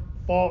your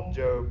fault,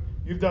 Job.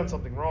 You've done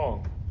something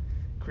wrong.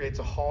 Creates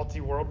a haughty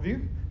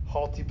worldview,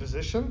 haughty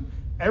position.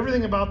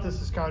 Everything about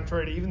this is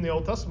contrary to even the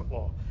Old Testament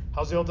law.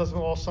 How's the Old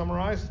Testament law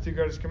summarized? The two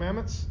greatest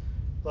commandments?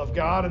 Love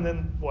God, and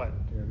then what?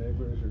 Your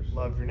neighbor is your son.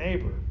 Love your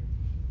neighbor.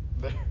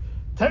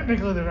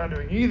 Technically, they're not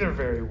doing either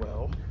very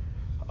well,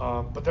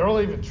 but they're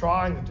only even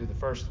trying to do the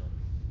first one.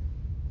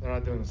 They're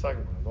not doing the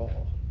second one at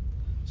all.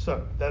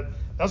 So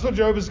that's what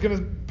Job is going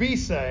to be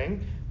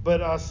saying.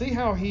 But see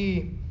how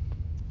he...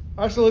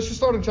 Actually, let's just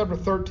start in chapter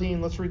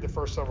 13. Let's read the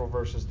first several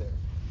verses there.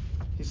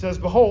 He says,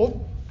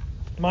 "Behold,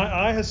 my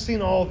eye has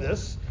seen all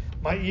this.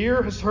 My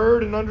ear has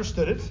heard and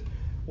understood it.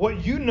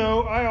 What you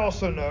know, I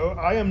also know.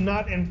 I am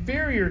not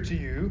inferior to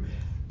you,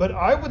 but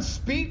I would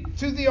speak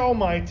to the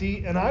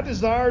Almighty, and I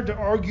desired to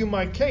argue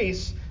my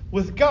case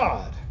with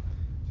God."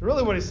 So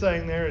really what he's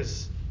saying there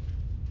is,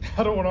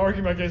 I don't want to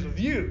argue my case with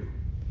you.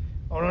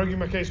 I want to argue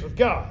my case with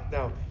God.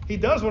 Now, he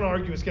does want to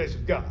argue his case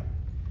with God.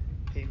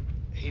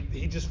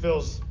 He just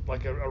feels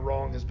like a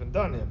wrong has been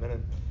done to him, and in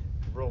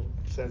a real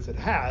sense it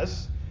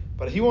has.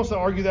 But he wants to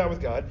argue that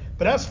with God.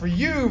 But as for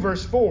you,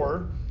 verse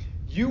 4,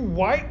 you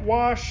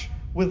whitewash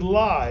with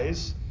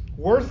lies,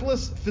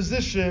 worthless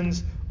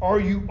physicians are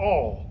you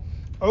all.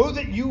 Oh,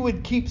 that you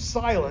would keep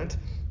silent,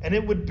 and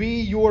it would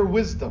be your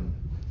wisdom.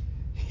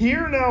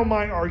 Hear now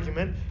my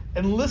argument,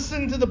 and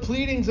listen to the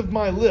pleadings of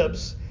my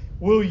lips.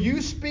 Will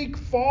you speak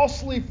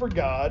falsely for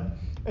God,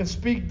 and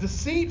speak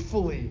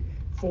deceitfully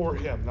for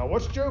him? Now,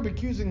 what's Job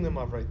accusing them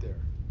of right there?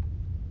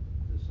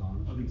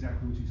 Of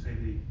exactly what you say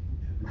they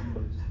have been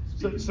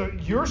doing. So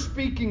you're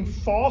speaking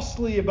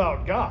falsely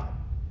about God.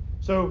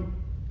 So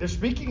they're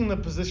speaking in the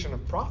position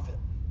of prophet,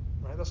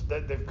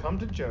 right? They've come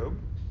to Job,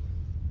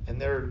 and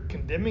they're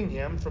condemning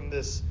him from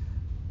this,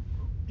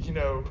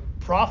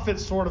 prophet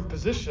sort of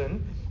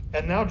position.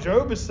 And now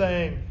Job is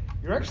saying,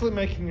 you're actually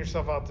making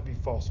yourself out to be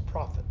false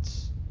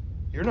prophets.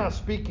 You're not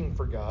speaking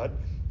for God.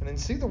 And then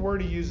see the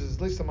word he uses,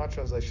 at least in my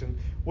translation.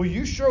 Will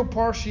you show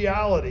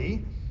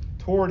partiality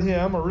toward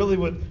him, or really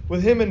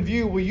with him in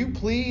view, will you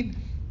plead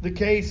the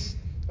case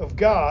of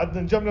God?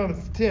 Then jump down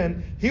to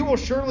 10. He will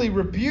surely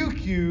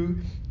rebuke you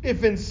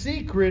if in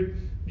secret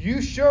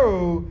you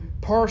show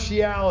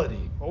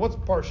partiality. Well, what's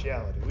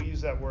partiality? We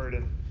use that word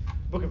in the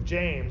book of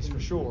James for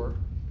sure.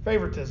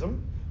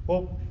 Favoritism.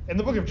 Well, in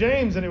the book of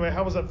James, anyway,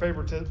 how was that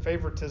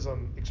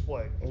favoritism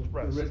expressed?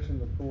 The rich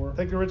and the poor.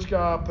 Take the rich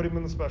guy, put him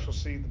in the special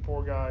seat, the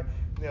poor guy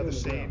in the other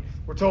seat.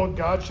 We're told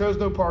God shows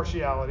no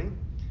partiality.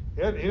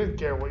 He doesn't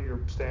care what your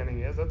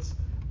standing is. That's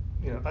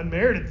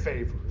unmerited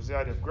favor is the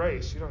idea of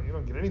grace. You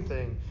don't get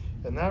anything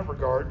in that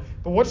regard.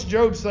 But what's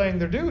Job saying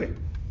they're doing?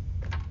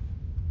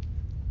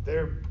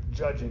 They're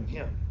judging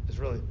him.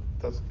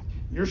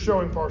 You're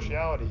showing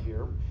partiality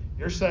here.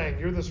 You're saying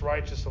you're this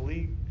righteous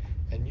elite,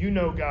 and you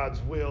know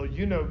God's will,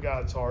 you know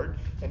God's heart.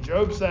 And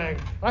Job's saying,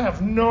 I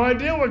have no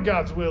idea what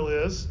God's will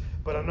is,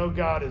 but I know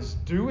God is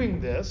doing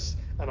this,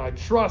 and I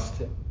trust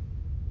him.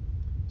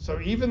 So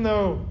even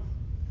though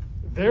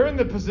they're in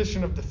the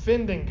position of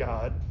defending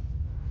God,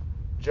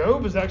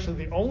 Job is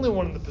actually the only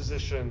one in the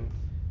position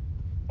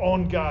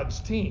on God's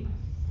team.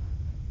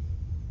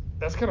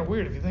 That's kind of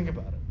weird if you think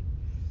about it.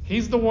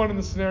 He's the one in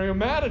the scenario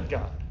mad at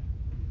God,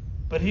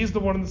 but he's the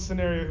one in the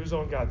scenario who's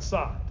on God's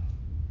side.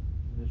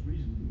 There's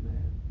reason to be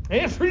mad. He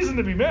has reason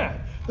to be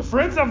mad. The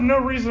friends have no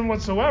reason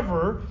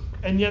whatsoever,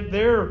 and yet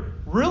they're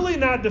really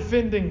not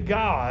defending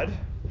God.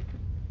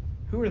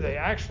 Who are they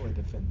actually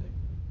defending?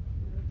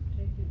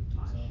 They're taking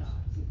pot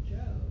shots at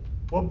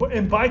Job. Well,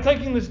 and by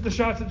taking the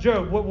shots at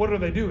Job, what are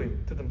they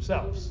doing to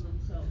themselves?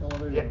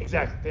 Themselves. Yeah,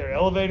 exactly. They're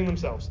elevating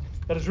themselves.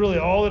 That is really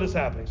all that is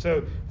happening.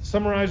 So, to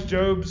summarize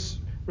Job's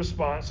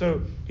response,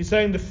 so he's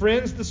saying the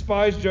friends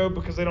despise Job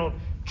because they don't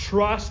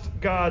trust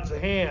God's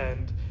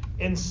hand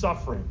in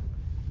suffering.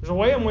 There's a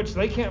way in which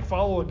they can't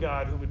follow a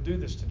God who would do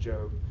this to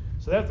Job,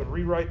 so they have to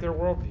rewrite their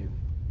worldview,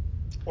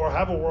 or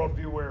have a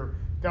worldview where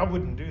God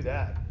wouldn't do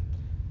that.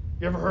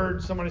 You ever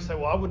heard somebody say,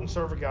 well, I wouldn't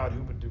serve a God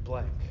who would do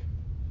blank?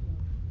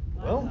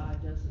 My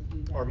God doesn't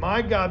do that. Or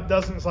my God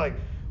doesn't. It's like,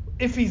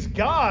 if he's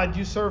God,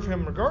 you serve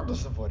him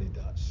regardless of what he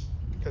does,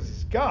 because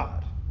he's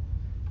God.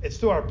 It's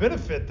to our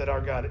benefit that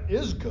our God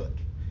is good,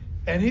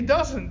 and he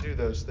doesn't do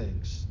those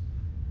things.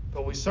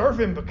 But we serve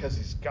him because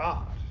he's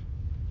God.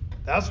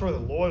 That's where the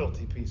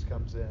loyalty piece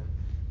comes in.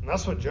 And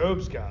that's what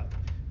Job's got.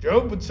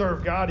 Job would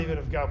serve God even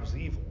if God was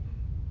evil,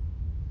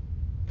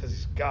 because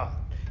he's God.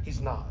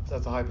 He's not.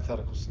 That's a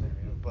hypothetical scenario.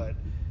 But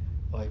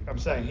like I'm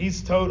saying,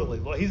 he's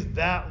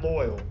that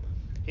loyal.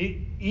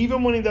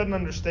 Even when he doesn't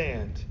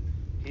understand,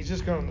 he's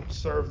just going to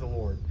serve the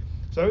Lord.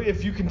 So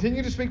if you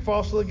continue to speak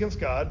falsely against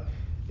God,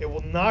 it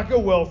will not go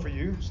well for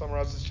you.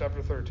 Summarizes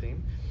chapter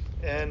 13.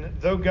 And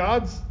though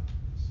God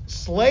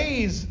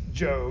slays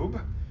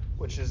Job,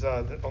 which is,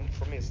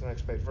 for me, it's the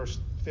next page, verse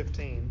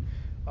 15,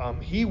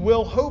 he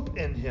will hope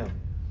in him.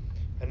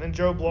 And then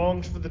Job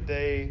longs for the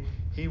day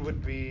he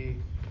would be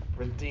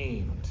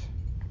redeemed.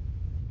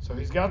 So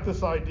he's got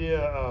this idea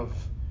of,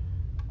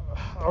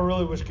 I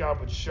really wish God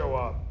would show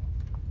up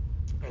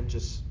and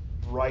just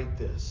write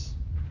this.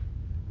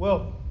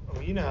 Well,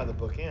 you know how the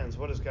book ends.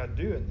 What does God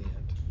do in the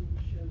end?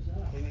 He shows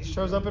up. He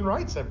shows up and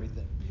writes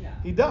everything. Yeah.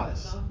 He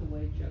does. Not the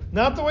way Job.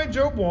 Not the way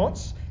Job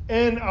wants.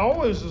 And I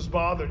always was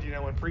bothered,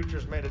 when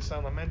preachers made it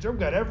sound like, man, Job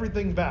got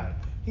everything back.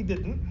 He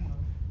didn't.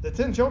 The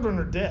 10 children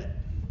are dead.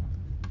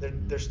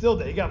 They're still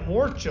dead. He got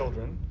more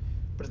children,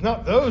 but it's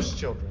not those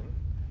children.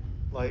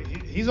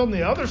 Like he's on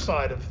the other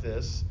side of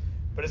this,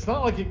 but it's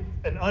not like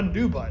an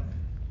undo button,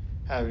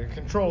 having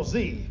Control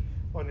Z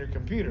on your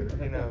computer.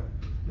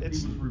 He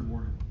was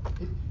rewarded.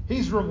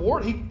 He's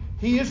rewarded.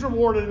 He is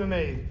rewarded in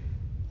a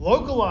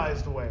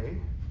localized way,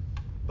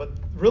 but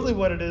really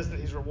what it is that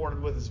he's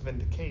rewarded with is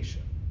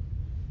vindication.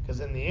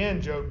 Because in the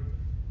end,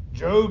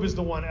 Job is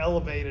the one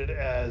elevated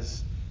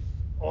as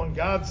on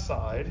God's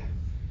side,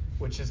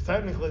 which is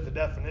technically the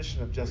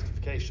definition of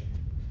justification,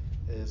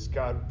 is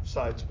God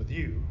sides with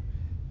you,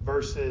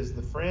 versus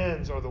the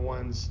friends are the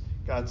ones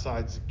God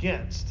sides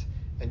against.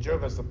 And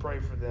Job has to pray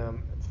for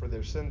them for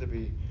their sin to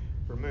be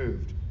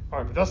removed. All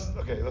right, but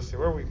let's see,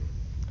 where are we?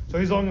 So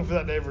he's longing for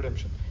that day of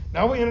redemption.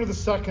 Now we enter the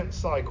second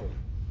cycle.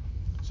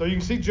 So you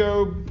can see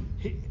Job,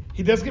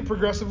 he does get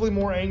progressively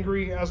more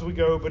angry as we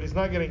go, but he's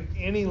not getting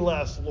any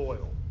less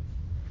loyal.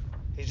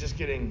 He's just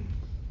getting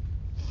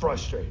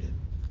frustrated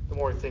the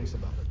more he thinks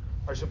about it.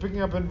 All right, so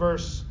picking up in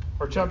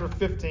chapter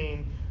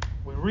 15,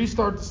 we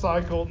restart the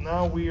cycle.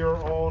 Now we are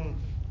on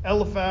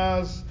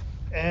Eliphaz,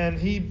 and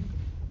he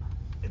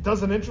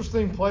does an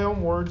interesting play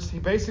on words. He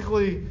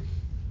basically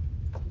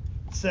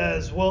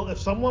says, well, if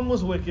someone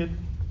was wicked,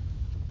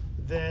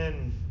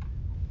 then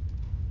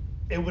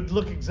it would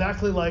look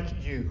exactly like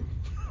you.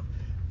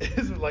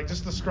 Like,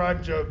 just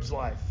describe Job's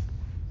life.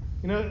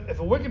 If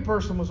a wicked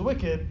person was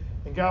wicked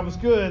and God was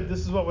good, this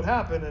is what would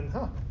happen. And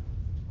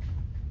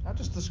I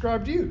just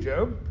described you,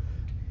 Job.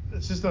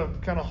 It's just a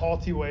kind of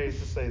haughty way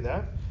to say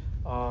that.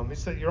 He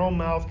said, your own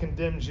mouth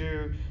condemns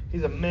you.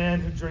 He's a man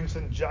who drinks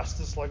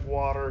injustice like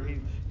water.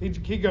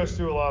 He goes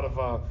through a lot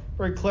of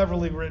very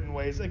cleverly written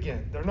ways.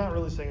 Again, they're not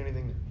really saying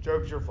anything new.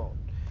 Job's your fault.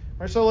 All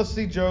right, so let's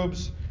see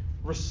Job's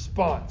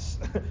response.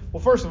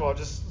 Well, first of all,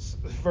 just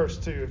verse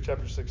 2 of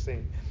chapter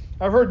 16.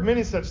 I've heard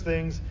many such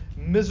things.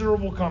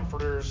 Miserable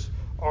comforters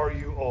are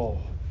you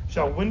all.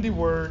 Shall windy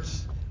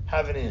words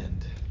have an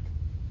end?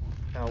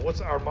 Now,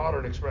 what's our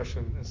modern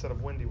expression instead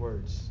of windy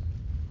words?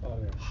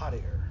 Hot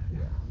air. Yeah,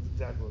 that's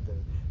exactly what that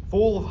is.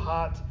 Full of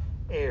hot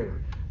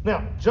air.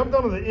 Now, jump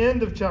down to the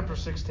end of chapter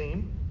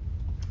 16,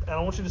 and I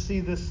want you to see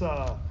this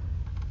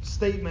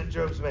statement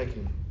Job's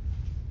making.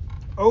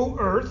 O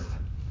earth,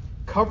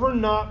 cover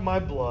not my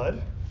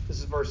blood. This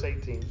is verse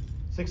 18,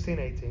 16,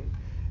 18.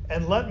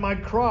 And let my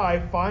cry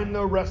find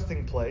no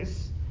resting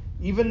place.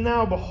 Even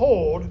now,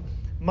 behold,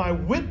 my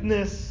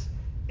witness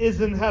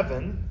is in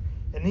heaven,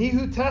 and he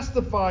who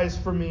testifies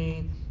for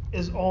me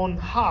is on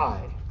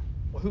high.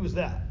 Well, who is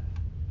that?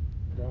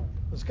 God.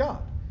 It's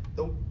God.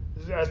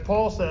 As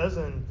Paul says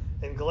in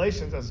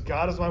Galatians, as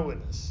God is my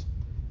witness.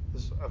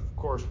 Of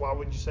course, why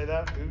would you say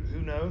that?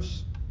 Who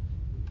knows?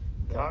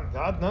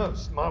 God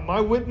knows. My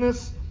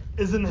witness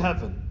is in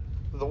heaven.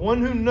 The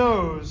one who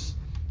knows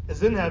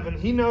is in heaven.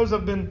 He knows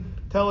I've been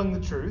telling the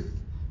truth.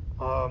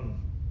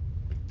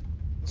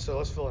 So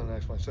let's fill in the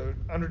next one. So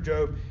under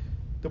Job,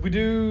 did we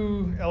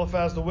do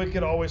Eliphaz the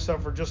wicked always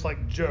suffer just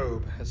like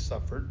Job has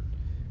suffered?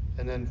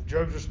 And then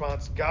Job's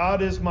response,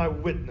 God is my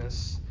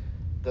witness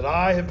that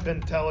I have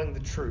been telling the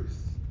truth.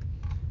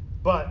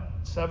 But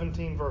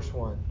 17 verse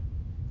 1,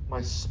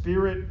 my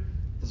spirit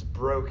is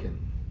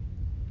broken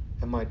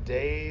and my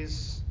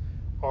days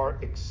are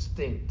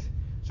extinct.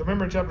 So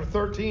remember in chapter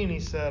 13 he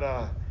said,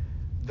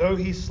 though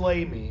he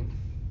slay me,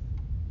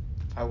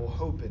 I will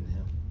hope in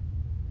him.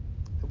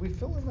 Did we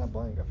fill in that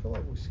blank? I feel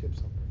like we skipped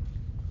something.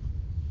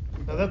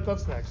 No,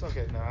 that's next.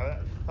 Okay, no,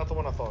 not the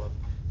one I thought of.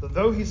 So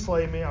though he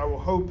slay me, I will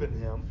hope in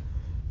him.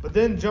 But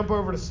then jump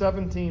over to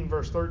 17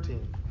 verse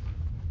 13.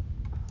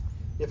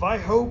 If I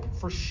hope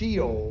for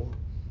Sheol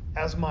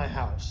as my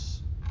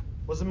house.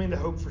 What does it mean to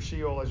hope for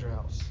Sheol as your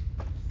house?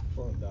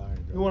 You want to die.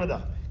 You want to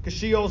die. Because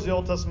Sheol is the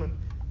Old Testament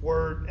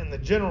word in the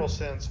general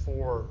sense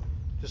for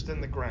just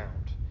in the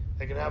ground.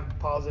 It can have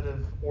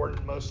positive or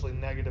mostly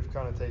negative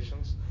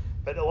connotations.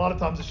 But a lot of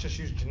times it's just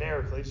used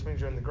generically. It just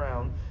means you're in the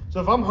ground. So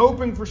if I'm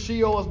hoping for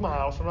Sheol as my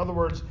house, in other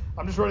words,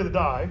 I'm just ready to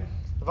die.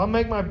 If I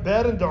make my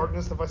bed in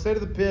darkness, if I say to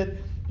the pit,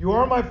 you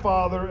are my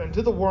father, and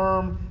to the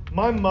worm,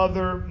 my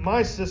mother,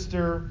 my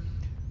sister,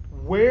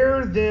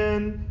 where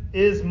then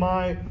is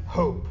my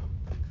hope?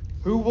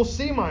 Who will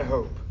see my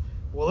hope?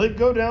 Will it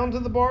go down to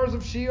the bars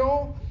of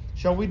Sheol?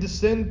 Shall we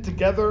descend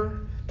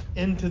together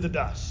into the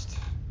dust?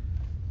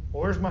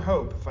 Well, where's my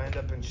hope if I end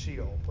up in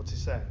Sheol? What's he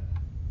saying?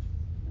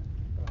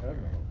 I have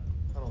no hope.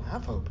 I don't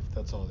have hope if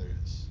that's all there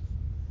is.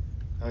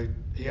 Now,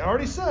 he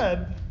already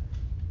said,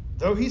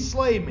 though he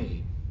slay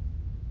me,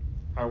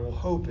 I will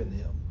hope in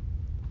him.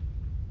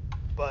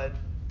 But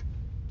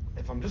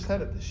if I'm just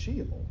headed to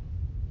Sheol,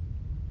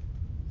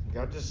 and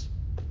God just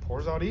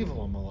pours out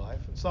evil in my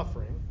life and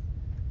suffering,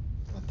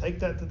 and I take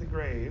that to the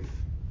grave,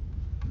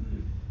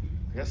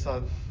 I guess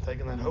I've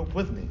taken that hope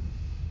with me.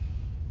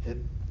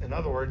 In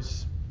other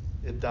words,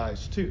 it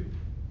dies too.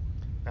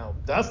 Now,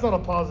 that's not a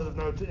positive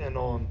note to end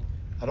on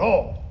at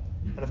all.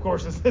 And of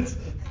course, it's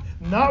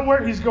not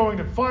where he's going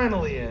to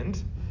finally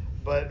end,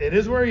 but it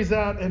is where he's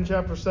at in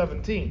chapter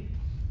 17.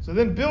 So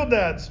then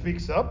Bildad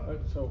speaks up.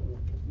 So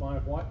my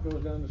what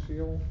goes down to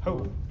Sheol?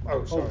 Hope.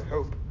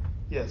 Hope.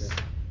 Yes.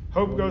 Okay.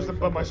 Hope goes to,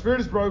 but my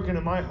spirit is broken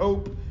and my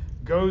hope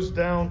goes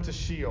down to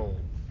Sheol.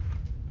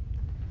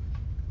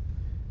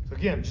 So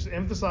again, just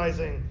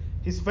emphasizing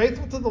he's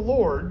faithful to the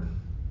Lord,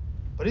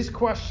 but he's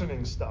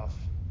questioning stuff.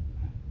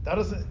 That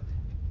doesn't.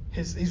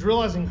 He's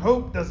realizing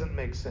hope doesn't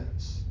make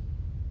sense.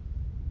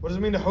 What does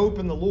it mean to hope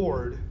in the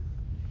Lord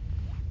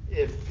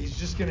if he's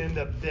just going to end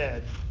up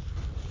dead?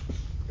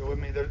 You know what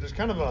I mean? There's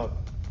kind of a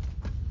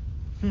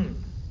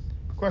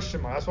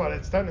question mark. That's why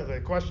it's technically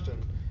a question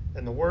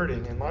in the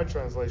wording. In my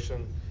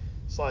translation,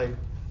 it's like,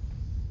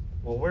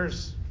 well,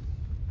 where's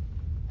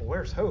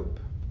hope?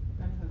 What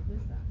kind of hope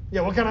is that?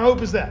 Yeah, what kind of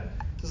hope is that?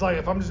 It's like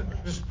if I'm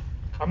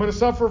I'm going to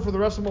suffer for the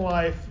rest of my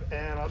life,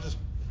 and I'll just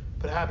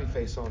put a happy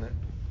face on it.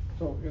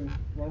 So in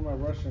one of my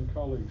Russian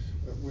colleagues,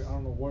 I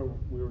don't know where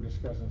we were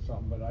discussing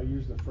something, but I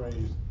used the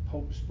phrase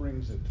 "hope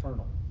springs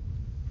eternal."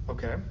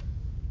 Okay.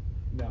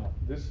 Now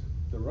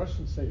the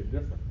Russians say it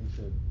different. He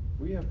said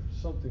we have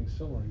something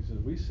similar. He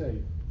said we say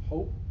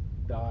hope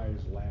dies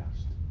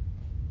last.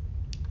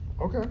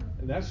 Okay.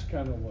 And that's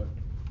kind of what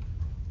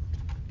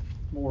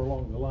more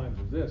along the lines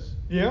of this.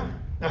 Yeah.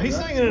 Now he's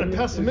saying it in a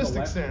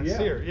pessimistic sense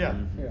here. Yeah.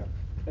 Yeah.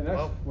 And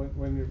that's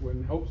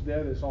when hope's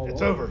dead, it's all over.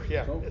 It's over.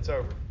 Yeah. It's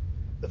over.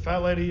 The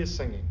fat lady is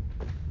singing,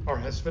 or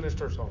has finished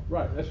her song.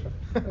 Right. That's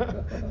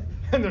right.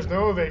 And there's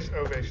no ovation.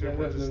 Yeah,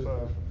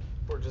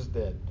 We're just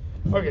dead.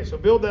 Okay. So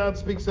Bildad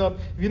speaks up.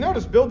 If you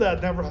notice,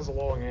 Bildad never has a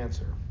long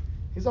answer.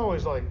 He's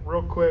always like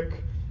real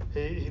quick.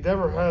 He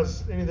never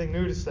has anything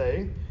new to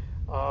say.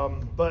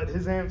 But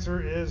his answer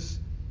is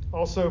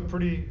also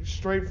pretty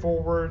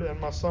straightforward. And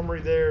my summary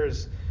there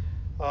is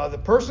the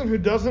person who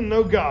doesn't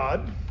know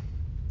God,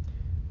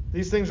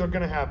 these things are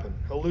going to happen.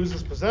 He'll lose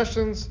his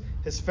possessions,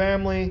 his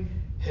family,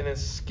 and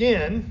his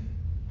skin.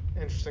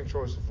 Interesting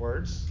choice of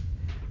words.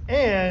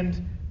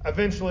 And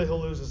eventually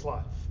he'll lose his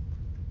life.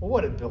 Well,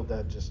 what did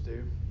Bildad just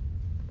do?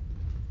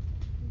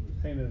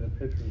 Painted a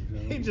picture of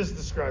Job. He just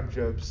described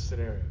Job's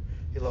scenario.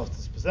 He lost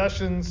his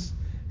possessions.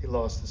 He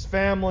lost his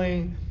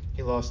family.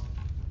 He lost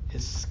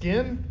his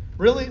skin.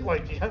 Really?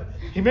 Like,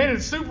 he made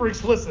it super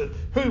explicit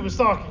who he was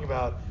talking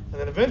about. And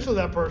then eventually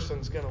that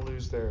person's going to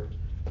lose their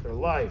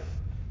life.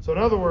 So in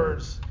other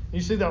words,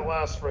 you see that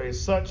last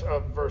phrase, such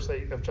of verse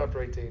 8 of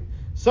chapter 18,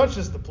 such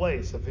is the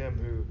place of him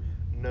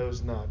who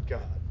knows not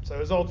God. So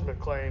his ultimate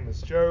claim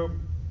is, Job,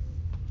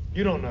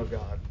 you don't know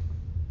God.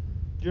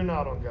 You're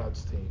not on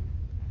God's team.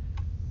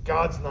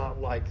 God's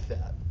not like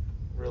that,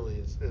 really,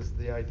 is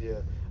the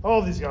idea.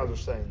 All these guys are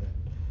saying that.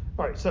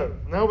 All right, so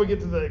now we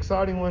get to the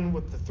exciting one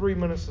with the 3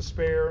 minutes to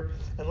spare.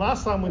 And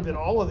last time we did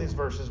all of these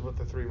verses with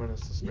the 3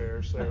 minutes to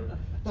spare. So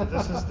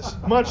this is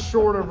the much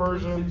shorter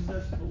version.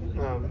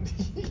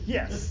 Successfully.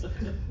 Yes,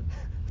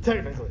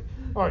 technically.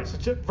 All right, so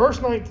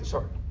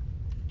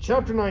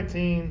chapter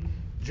 19,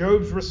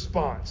 Job's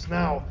response.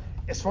 Now,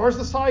 as far as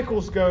the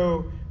cycles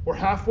go, we're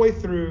halfway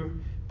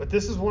through, but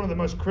this is one of the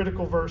most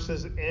critical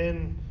verses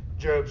in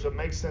Job, so it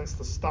makes sense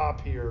to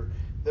stop here.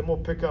 Then we'll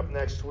pick up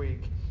next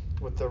week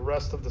with the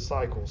rest of the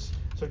cycles.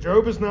 So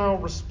Job is now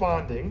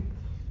responding,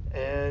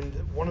 and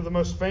one of the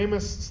most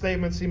famous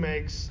statements he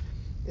makes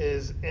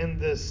is in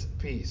this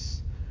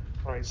piece.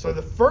 All right, so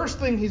the first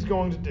thing he's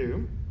going to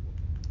do,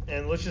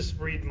 and let's just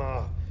read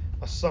a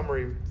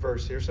summary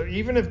verse here. So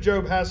even if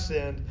Job has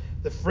sinned,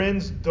 the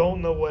friends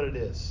don't know what it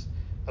is.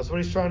 That's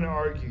what he's trying to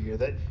argue here,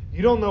 that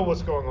you don't know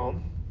what's going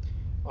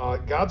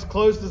on. God's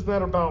closed his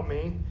net about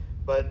me,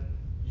 but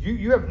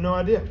you have no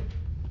idea.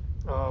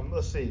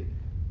 Let's see.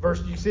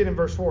 You see it in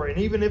verse 4. And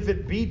even if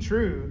it be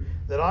true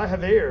that I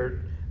have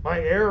erred, my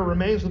error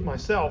remains with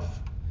myself.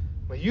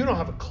 But you don't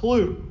have a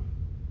clue.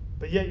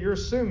 But yet you're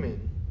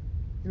assuming.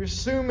 You're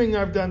assuming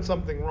I've done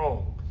something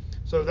wrong.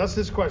 So that's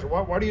his question.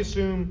 Why do you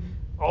assume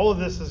all of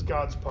this is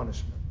God's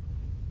punishment?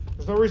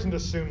 There's no reason to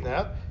assume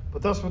that,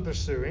 but that's what they're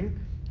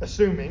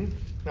assuming.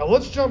 Now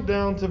let's jump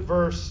down to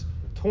verse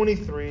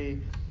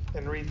 23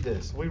 and read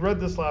this. We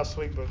read this last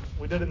week, but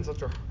we did it in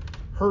such a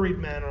hurried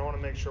manner. I want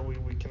to make sure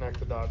we connect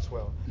the dots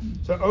well.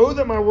 So, oh,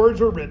 that my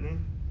words were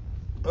written.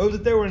 Oh,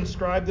 that they were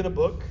inscribed in a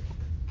book.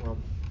 Well,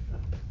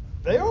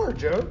 they are,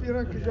 Job.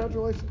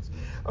 Congratulations.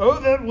 Oh,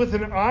 that with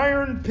an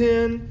iron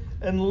pen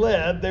and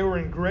lead they were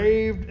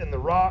engraved in the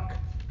rock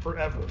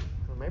forever.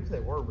 Well, maybe they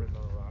were written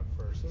on a rock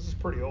first. This is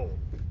pretty old.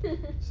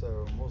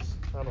 So,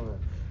 I don't know.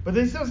 But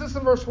he says this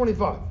in verse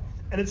 25.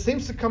 And it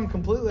seems to come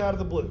completely out of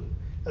the blue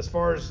as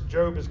far as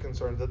Job is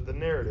concerned, the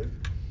narrative.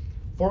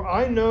 For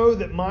I know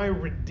that my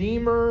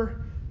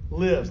Redeemer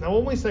lives. Now,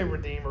 when we say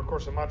Redeemer, of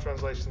course, in my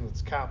translation,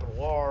 it's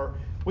capital R.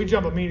 We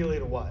jump immediately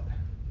to what?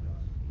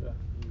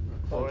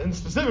 Well, and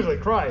specifically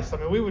Christ. I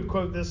mean, we would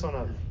quote this on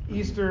an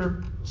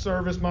Easter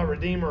service, my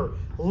Redeemer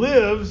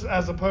lives,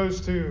 as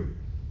opposed to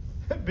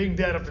being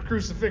dead after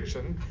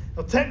crucifixion.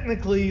 Now,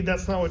 technically,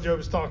 that's not what Job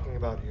is talking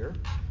about here.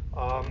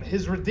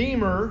 His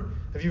Redeemer,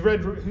 who's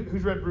read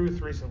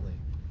Ruth recently?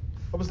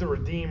 What was the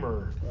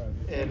Redeemer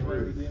in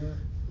Ruth? Redeemer?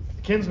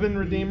 Kinsman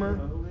Redeemer?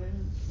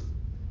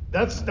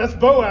 That's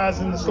Boaz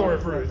in the story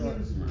of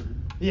Ruth.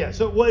 Yeah,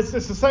 so it's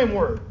the same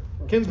word.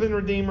 Kinsman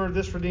Redeemer,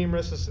 this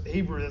Redeemer,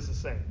 Hebrew is the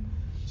same.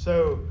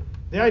 So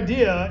the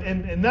idea,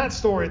 in that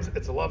story,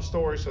 it's a love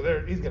story, so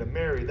he's going to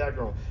marry that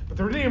girl. But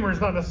the Redeemer is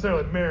not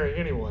necessarily marrying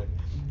anyone.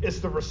 It's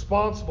the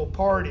responsible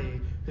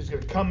party who's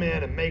going to come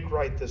in and make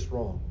right this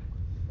wrong.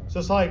 So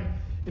it's like,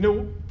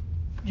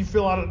 you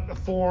fill out a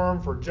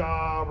form for a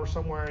job or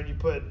somewhere and you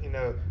put,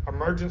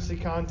 emergency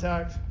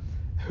contact.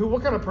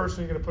 What kind of person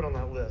are you going to put on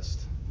that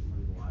list?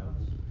 Reliable.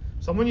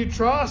 Someone you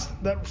trust,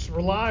 that's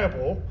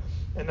reliable.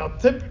 And now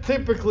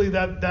typically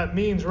that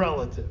means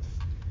relative.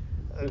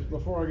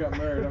 Before I got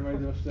married, I made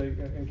the mistake,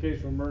 in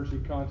case of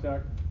emergency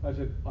contact, I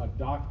said, a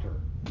doctor.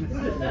 Is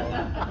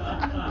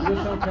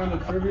this some kind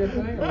of trivia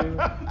thing? I mean,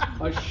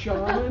 a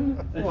shaman?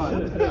 What?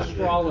 An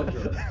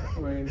astrologer? I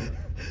mean...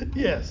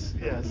 Yes,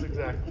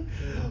 exactly.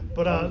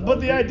 But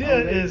the idea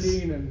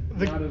is...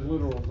 not as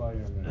literal as I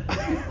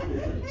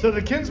am now. So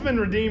the kinsman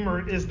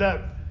redeemer is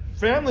that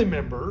family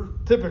member,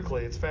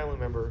 typically it's family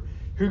member,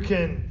 who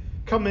can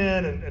come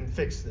in and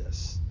fix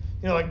this.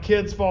 Like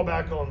kids fall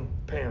back on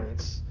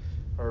parents,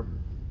 or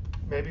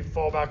maybe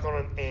fall back on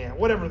an aunt,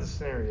 whatever the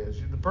scenario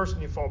is, the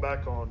person you fall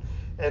back on.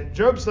 And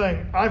Job's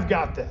saying, I've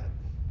got that.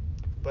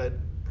 But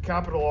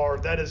capital R,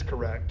 that is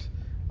correct.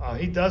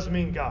 He does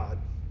mean God.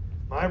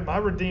 My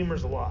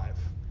Redeemer's alive.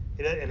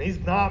 And he's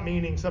not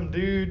meaning some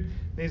dude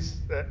needs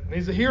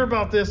to hear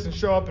about this and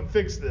show up and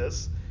fix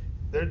this.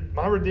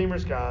 My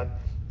Redeemer's God.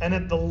 And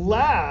at the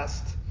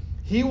last,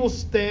 he will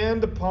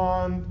stand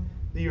upon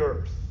the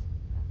earth.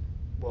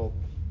 Well,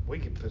 we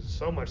could put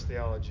so much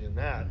theology in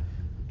that.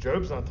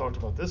 Job's not talked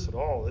about this at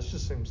all. This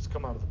just seems to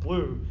come out of the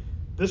blue.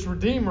 This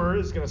Redeemer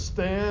is going to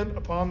stand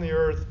upon the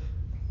earth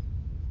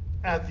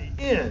at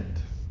the end.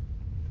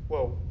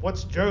 Well,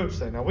 what's Job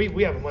saying? Now,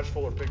 we have a much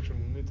fuller picture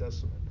in the New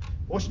Testament.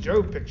 What's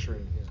Job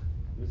picturing here?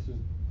 This is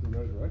the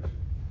resurrection.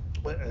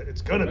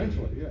 It's going to be.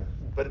 Eventually, yeah.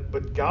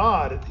 But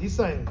God, he's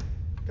saying,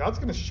 God's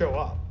going to show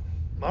up.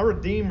 My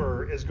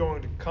Redeemer is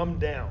going to come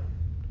down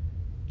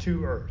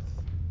to earth.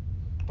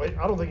 Wait,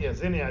 I don't think he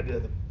has any idea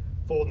of the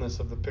fullness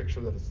of the picture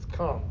that is to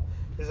come.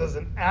 He says,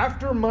 and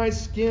after my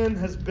skin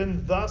has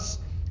been thus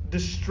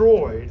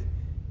destroyed,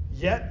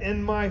 yet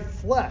in my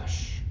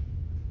flesh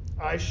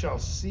I shall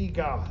see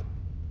God,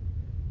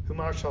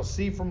 whom I shall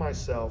see for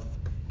myself,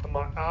 and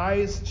my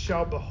eyes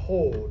shall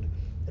behold,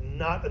 and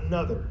not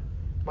another.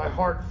 My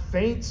heart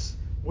faints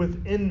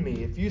within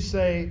me. If you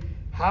say,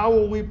 how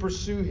will we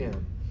pursue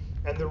him?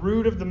 And the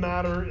root of the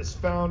matter is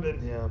found in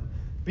him.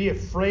 Be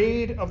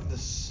afraid of the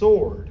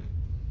sword,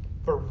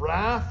 for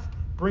wrath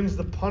brings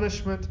the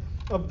punishment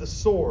of the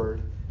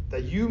sword,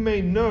 that you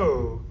may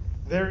know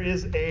there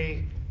is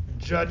a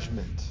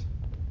judgment.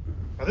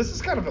 Now this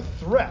is kind of a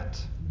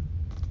threat.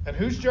 And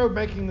who's Job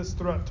making this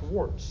threat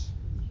towards?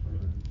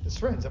 His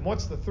friends. And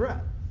what's the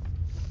threat?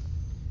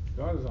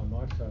 God is on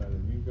my side,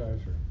 and you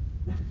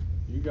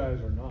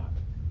guys are not.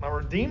 My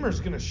Redeemer's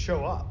going to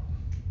show up,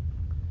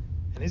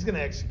 and he's going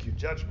to execute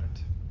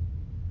judgment.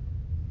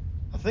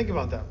 Now think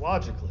about that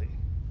logically.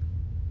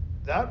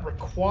 That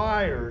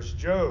requires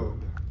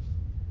Job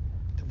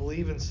to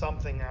believe in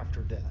something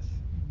after death,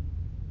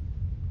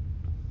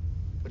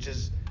 which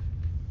is,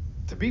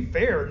 to be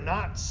fair,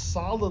 not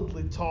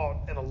solidly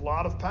taught in a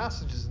lot of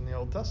passages in the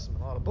Old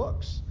Testament, a lot of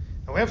books.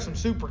 And we have some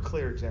super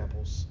clear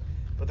examples,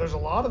 but there's a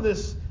lot of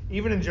this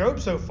even in Job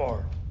so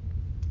far.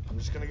 I'm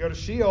just going to go to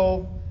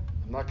Sheol.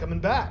 I'm not coming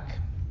back.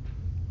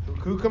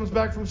 Who comes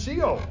back from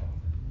Sheol?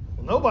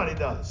 Well, nobody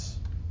does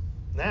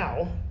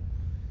now.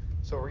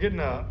 So we're getting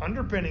an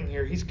underpinning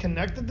here. He's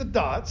connected the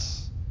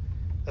dots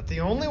that the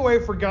only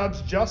way for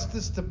God's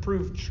justice to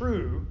prove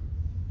true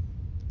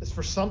is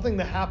for something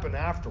to happen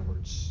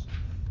afterwards.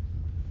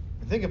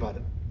 And think about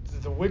it.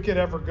 Did the wicked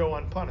ever go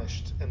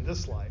unpunished in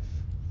this life?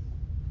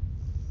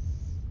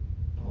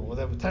 Well,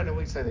 that would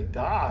technically say they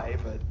die,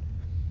 but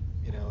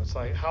it's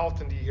like, how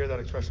often do you hear that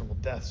expression? Well,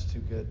 death's too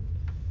good.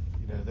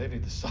 They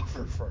need to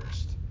suffer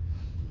first.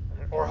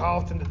 Or how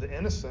often do the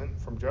innocent,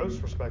 from Job's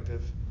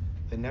perspective,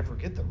 they never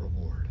get the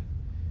reward?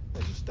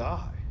 They just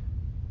die.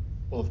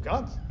 Well, if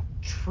God's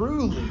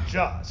truly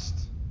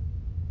just,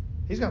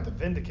 he's going to have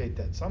to vindicate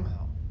that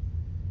somehow.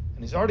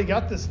 And he's already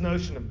got this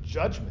notion of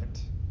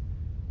judgment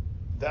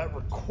that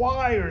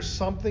requires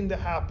something to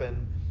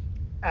happen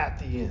at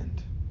the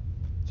end.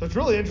 So it's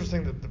really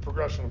interesting, the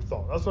progression of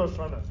thought. That's what I was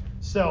trying to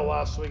sell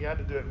last week. I had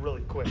to do it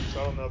really quick,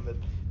 so I don't know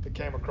if it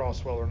came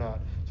across well or not.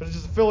 So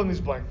just to fill in these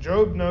blanks,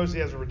 Job knows he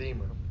has a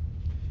Redeemer.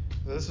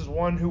 This is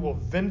one who will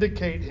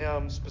vindicate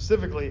him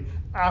specifically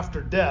after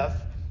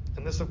death.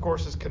 And this, of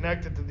course, is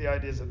connected to the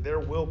idea that there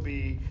will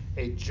be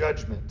a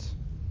judgment.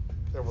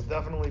 There will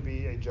definitely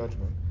be a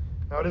judgment.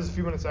 Now, it is a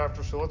few minutes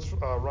after, so let's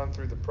run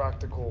through the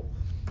practical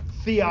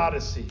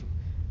theodicy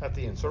at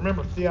the end. So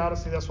remember,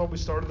 theodicy, that's what we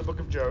started the book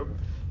of Job.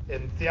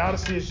 And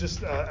theodicy is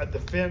just a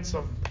defense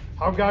of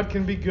how God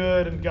can be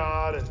good and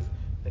God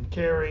and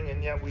caring,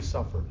 and yet we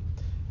suffer.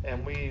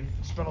 And we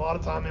spent a lot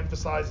of time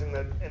emphasizing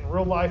that in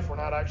real life, we're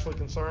not actually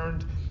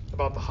concerned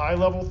about the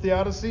high-level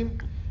theodicy.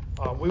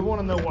 We want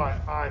to know why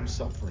I'm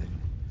suffering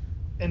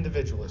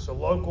individually. So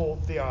local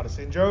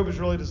theodicy. And Job is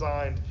really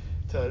designed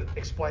to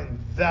explain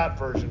that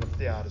version of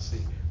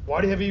theodicy.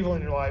 Why do you have evil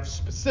in your life?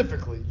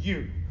 Specifically,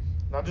 you,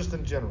 not just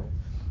in general.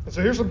 And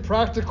so here's some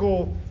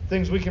practical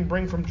things we can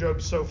bring from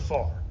Job so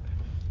far.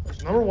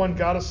 So number one,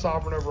 God is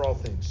sovereign over all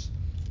things.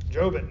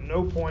 Job at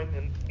no point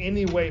in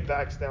any way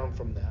backs down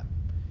from that.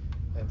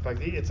 In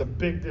fact, it's a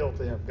big deal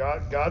to him.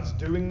 God's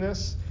doing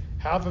this.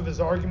 Half of his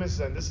arguments is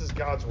that this is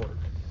God's work.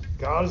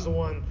 God is the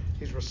one,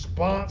 he's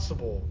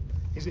responsible.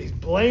 He's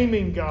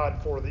blaming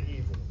God for the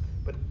evil.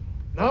 But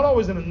not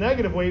always in a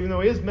negative way, even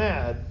though he is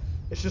mad.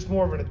 It's just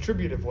more of an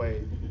attributive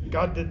way.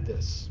 God did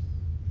this.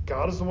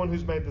 God is the one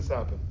who's made this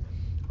happen.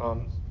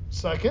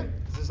 Second,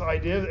 is this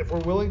idea that if we're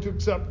willing to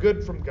accept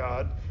good from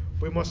God,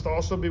 we must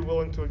also be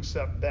willing to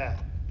accept bad.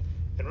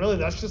 And really,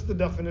 that's just the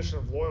definition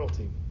of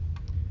loyalty.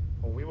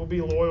 Well, we will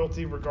be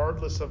loyalty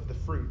regardless of the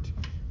fruit,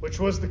 which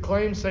was the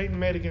claim Satan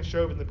made against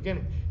Job in the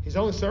beginning. He's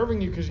only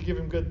serving you because you give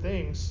him good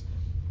things.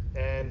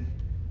 And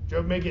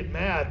Job may get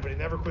mad, but he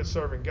never quit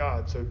serving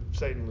God, so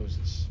Satan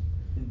loses.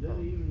 And does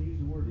he even use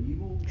the word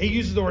evil? He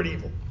uses the word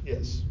evil,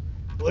 yes.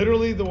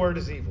 Literally, the word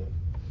is evil.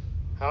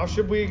 How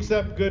should we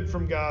accept good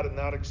from God and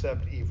not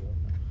accept evil?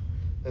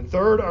 And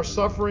third, our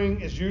suffering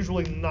is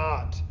usually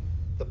not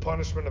the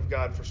punishment of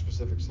God for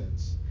specific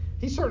sins.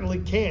 He certainly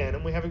can,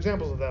 and we have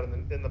examples of that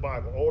in the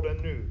Bible, Old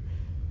and New.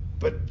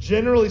 But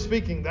generally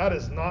speaking, that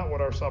is not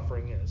what our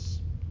suffering is.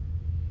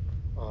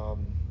 Now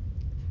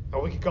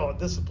we could call it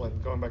discipline,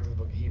 going back to the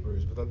book of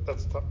Hebrews, but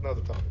that's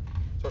another topic.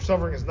 So our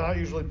suffering is not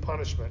usually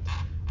punishment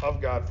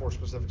of God for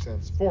specific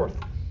sins. Fourth,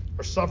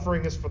 our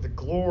suffering is for the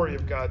glory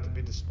of God to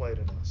be displayed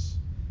in us.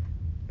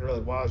 And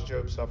really, why is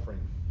Job suffering?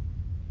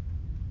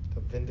 To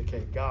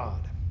vindicate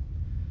God.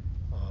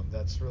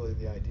 That's really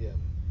the idea.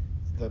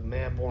 The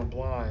man born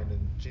blind,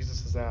 and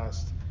Jesus is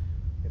asked,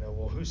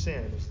 well, who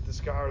sinned? Was it this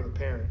guy or the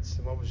parents?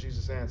 And what was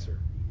Jesus' answer?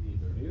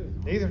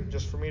 Neither,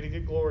 just for me to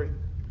get glory.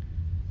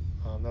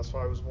 That's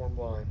why I was born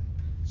blind.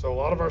 So a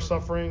lot of our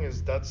suffering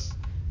that's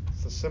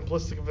the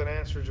simplistic of an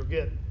answer as you'll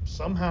get.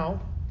 Somehow,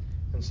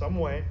 in some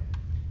way,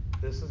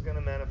 this is going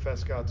to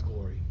manifest God's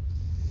glory.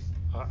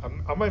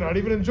 I might not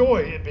even enjoy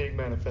it being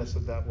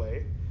manifested that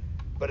way,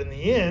 but in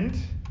the end,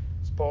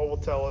 as Paul will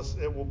tell us,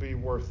 it will be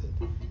worth it.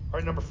 All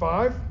right, number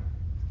 5,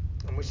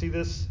 and we see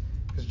this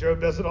because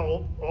Job does it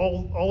all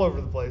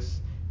over the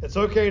place. It's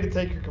okay to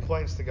take your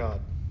complaints to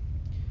God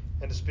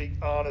and to speak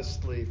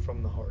honestly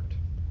from the heart.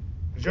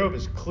 Job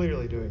is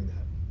clearly doing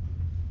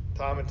that,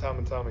 time and time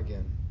and time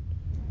again.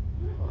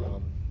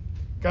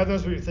 God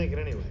knows what you're thinking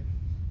anyway.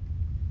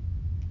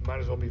 You might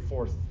as well be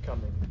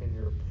forthcoming in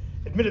your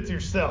admit it to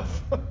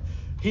yourself.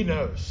 He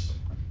knows,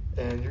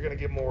 and you're going to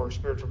get more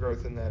spiritual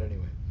growth in that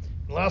anyway.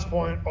 And last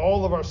point,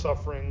 all of our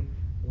suffering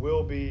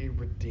will be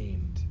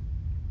redeemed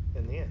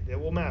in the end. It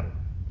will matter.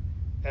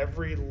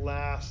 Every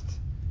last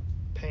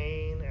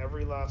pain,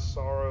 every last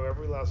sorrow,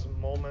 every last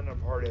moment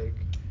of heartache,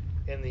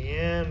 in the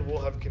end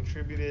will have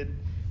contributed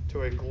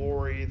to a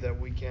glory that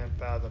we can't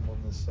fathom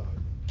on this side.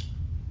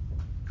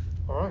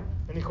 All right,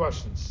 any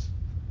questions?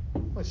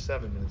 Only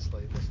 7 minutes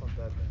late. That's not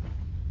that bad.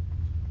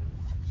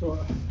 So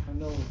I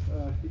know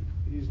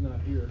he's not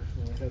here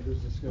when we had this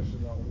discussion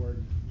about where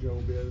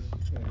Job is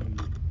and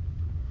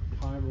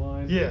the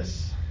timeline.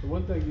 Yes. The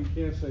one thing you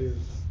can say is,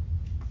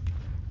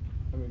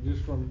 I mean,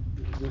 just from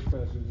this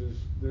passage is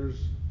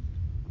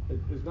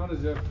it's not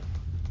as if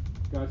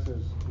God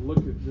says, look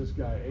at this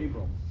guy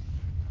Abram,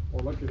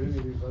 or look at any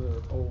of these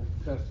other Old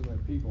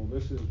Testament people.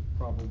 This is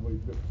probably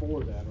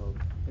before that or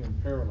in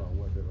parallel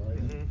with it, right?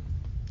 Mm-hmm.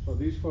 So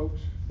these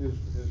folks, his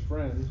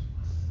friends,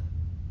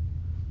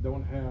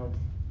 don't have,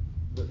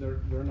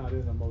 they're not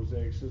in the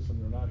Mosaic system.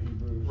 They're not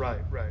Hebrews.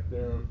 Right.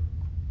 They're,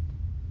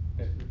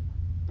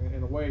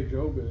 in a way,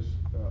 Job is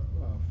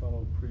a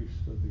fellow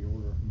priest of the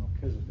order of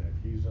Melchizedek.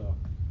 He's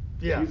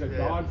a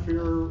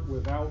God-fearer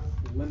without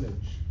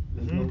lineage.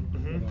 There's no,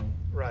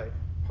 right.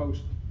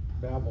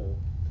 post-Babel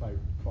type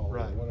follower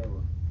or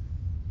whatever.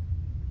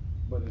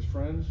 But his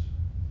friends,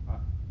 I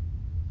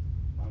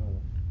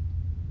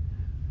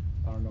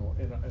don't know.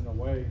 In a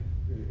way,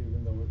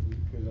 even though,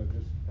 because I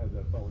just had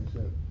that thought, he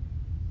said,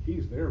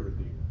 he's their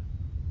redeemer.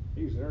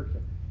 He's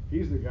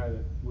the guy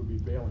that would be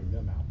bailing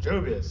them out.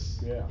 Job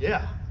is.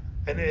 Yeah.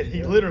 And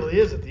he literally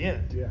is at the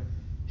end. Yeah.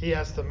 He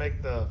has to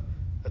make the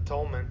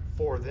atonement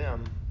for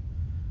them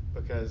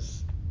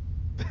because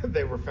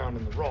they were found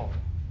in the wrong.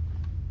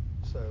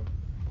 So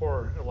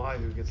poor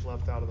Elihu gets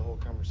left out of the whole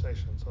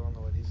conversation, so I don't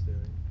know what he's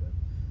doing. But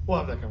we'll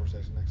have that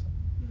conversation next time.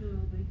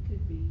 They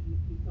could be,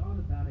 if you thought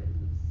about it,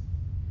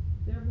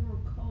 they're more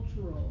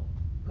cultural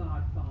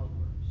God followers.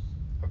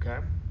 Okay.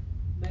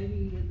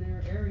 Maybe in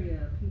their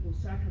area, people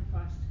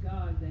sacrifice to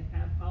God. They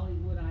have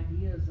Hollywood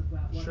ideas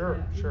about what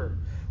that means. Sure.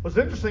 What's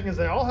interesting is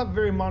they all have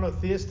very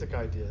monotheistic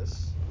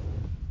ideas,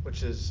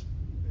 which is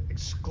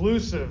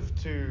exclusive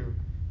to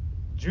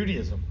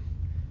Judaism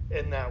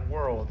in that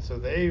world.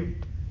 So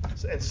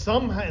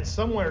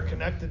somewhere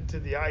connected to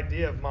the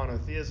idea of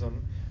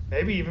monotheism,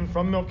 maybe even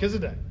from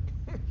Melchizedek.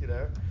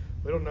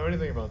 We don't know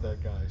anything about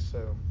that guy.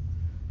 So,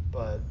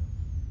 but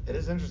it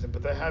is interesting.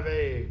 But they have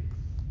a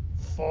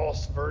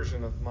false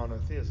version of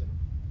monotheism,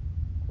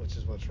 which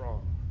is what's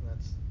wrong. And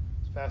it's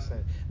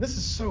fascinating. And this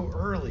is so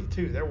early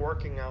too. They're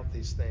working out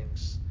these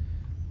things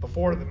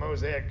before the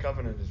Mosaic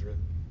covenant is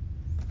written.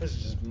 This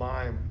is just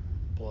mind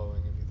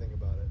blowing if you think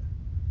about it.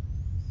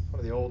 One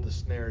of the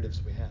oldest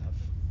narratives we have.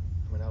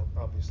 I mean,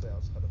 obviously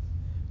outside of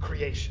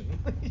creation,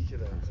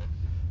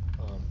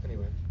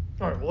 anyway,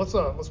 all right.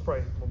 Well, let's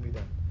pray. We'll be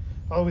done.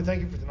 Father, we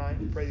thank you for tonight.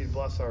 We pray you to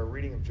bless our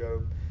reading of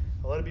Job.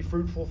 Let it be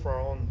fruitful for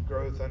our own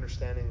growth,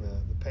 understanding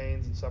the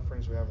pains and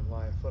sufferings we have in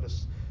life. Let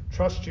us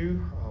trust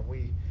you.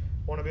 We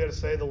want to be able to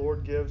say the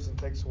Lord gives and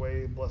takes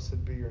away.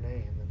 Blessed be your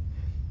name. And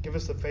give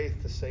us the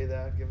faith to say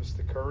that. Give us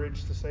the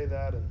courage to say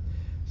that. And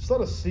just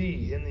let us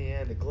see in the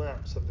end a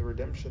glimpse of the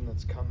redemption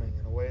that's coming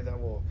in a way that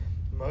will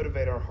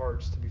motivate our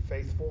hearts to be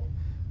faithful.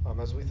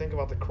 As we think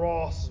about the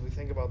cross, as we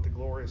think about the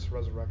glorious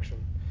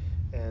resurrection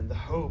and the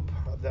hope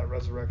of that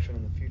resurrection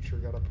in the future,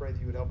 God, I pray that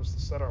you would help us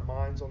to set our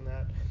minds on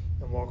that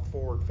and walk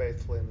forward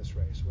faithfully in this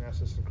race. We ask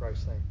this in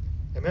Christ's name.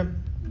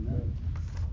 Amen. Amen.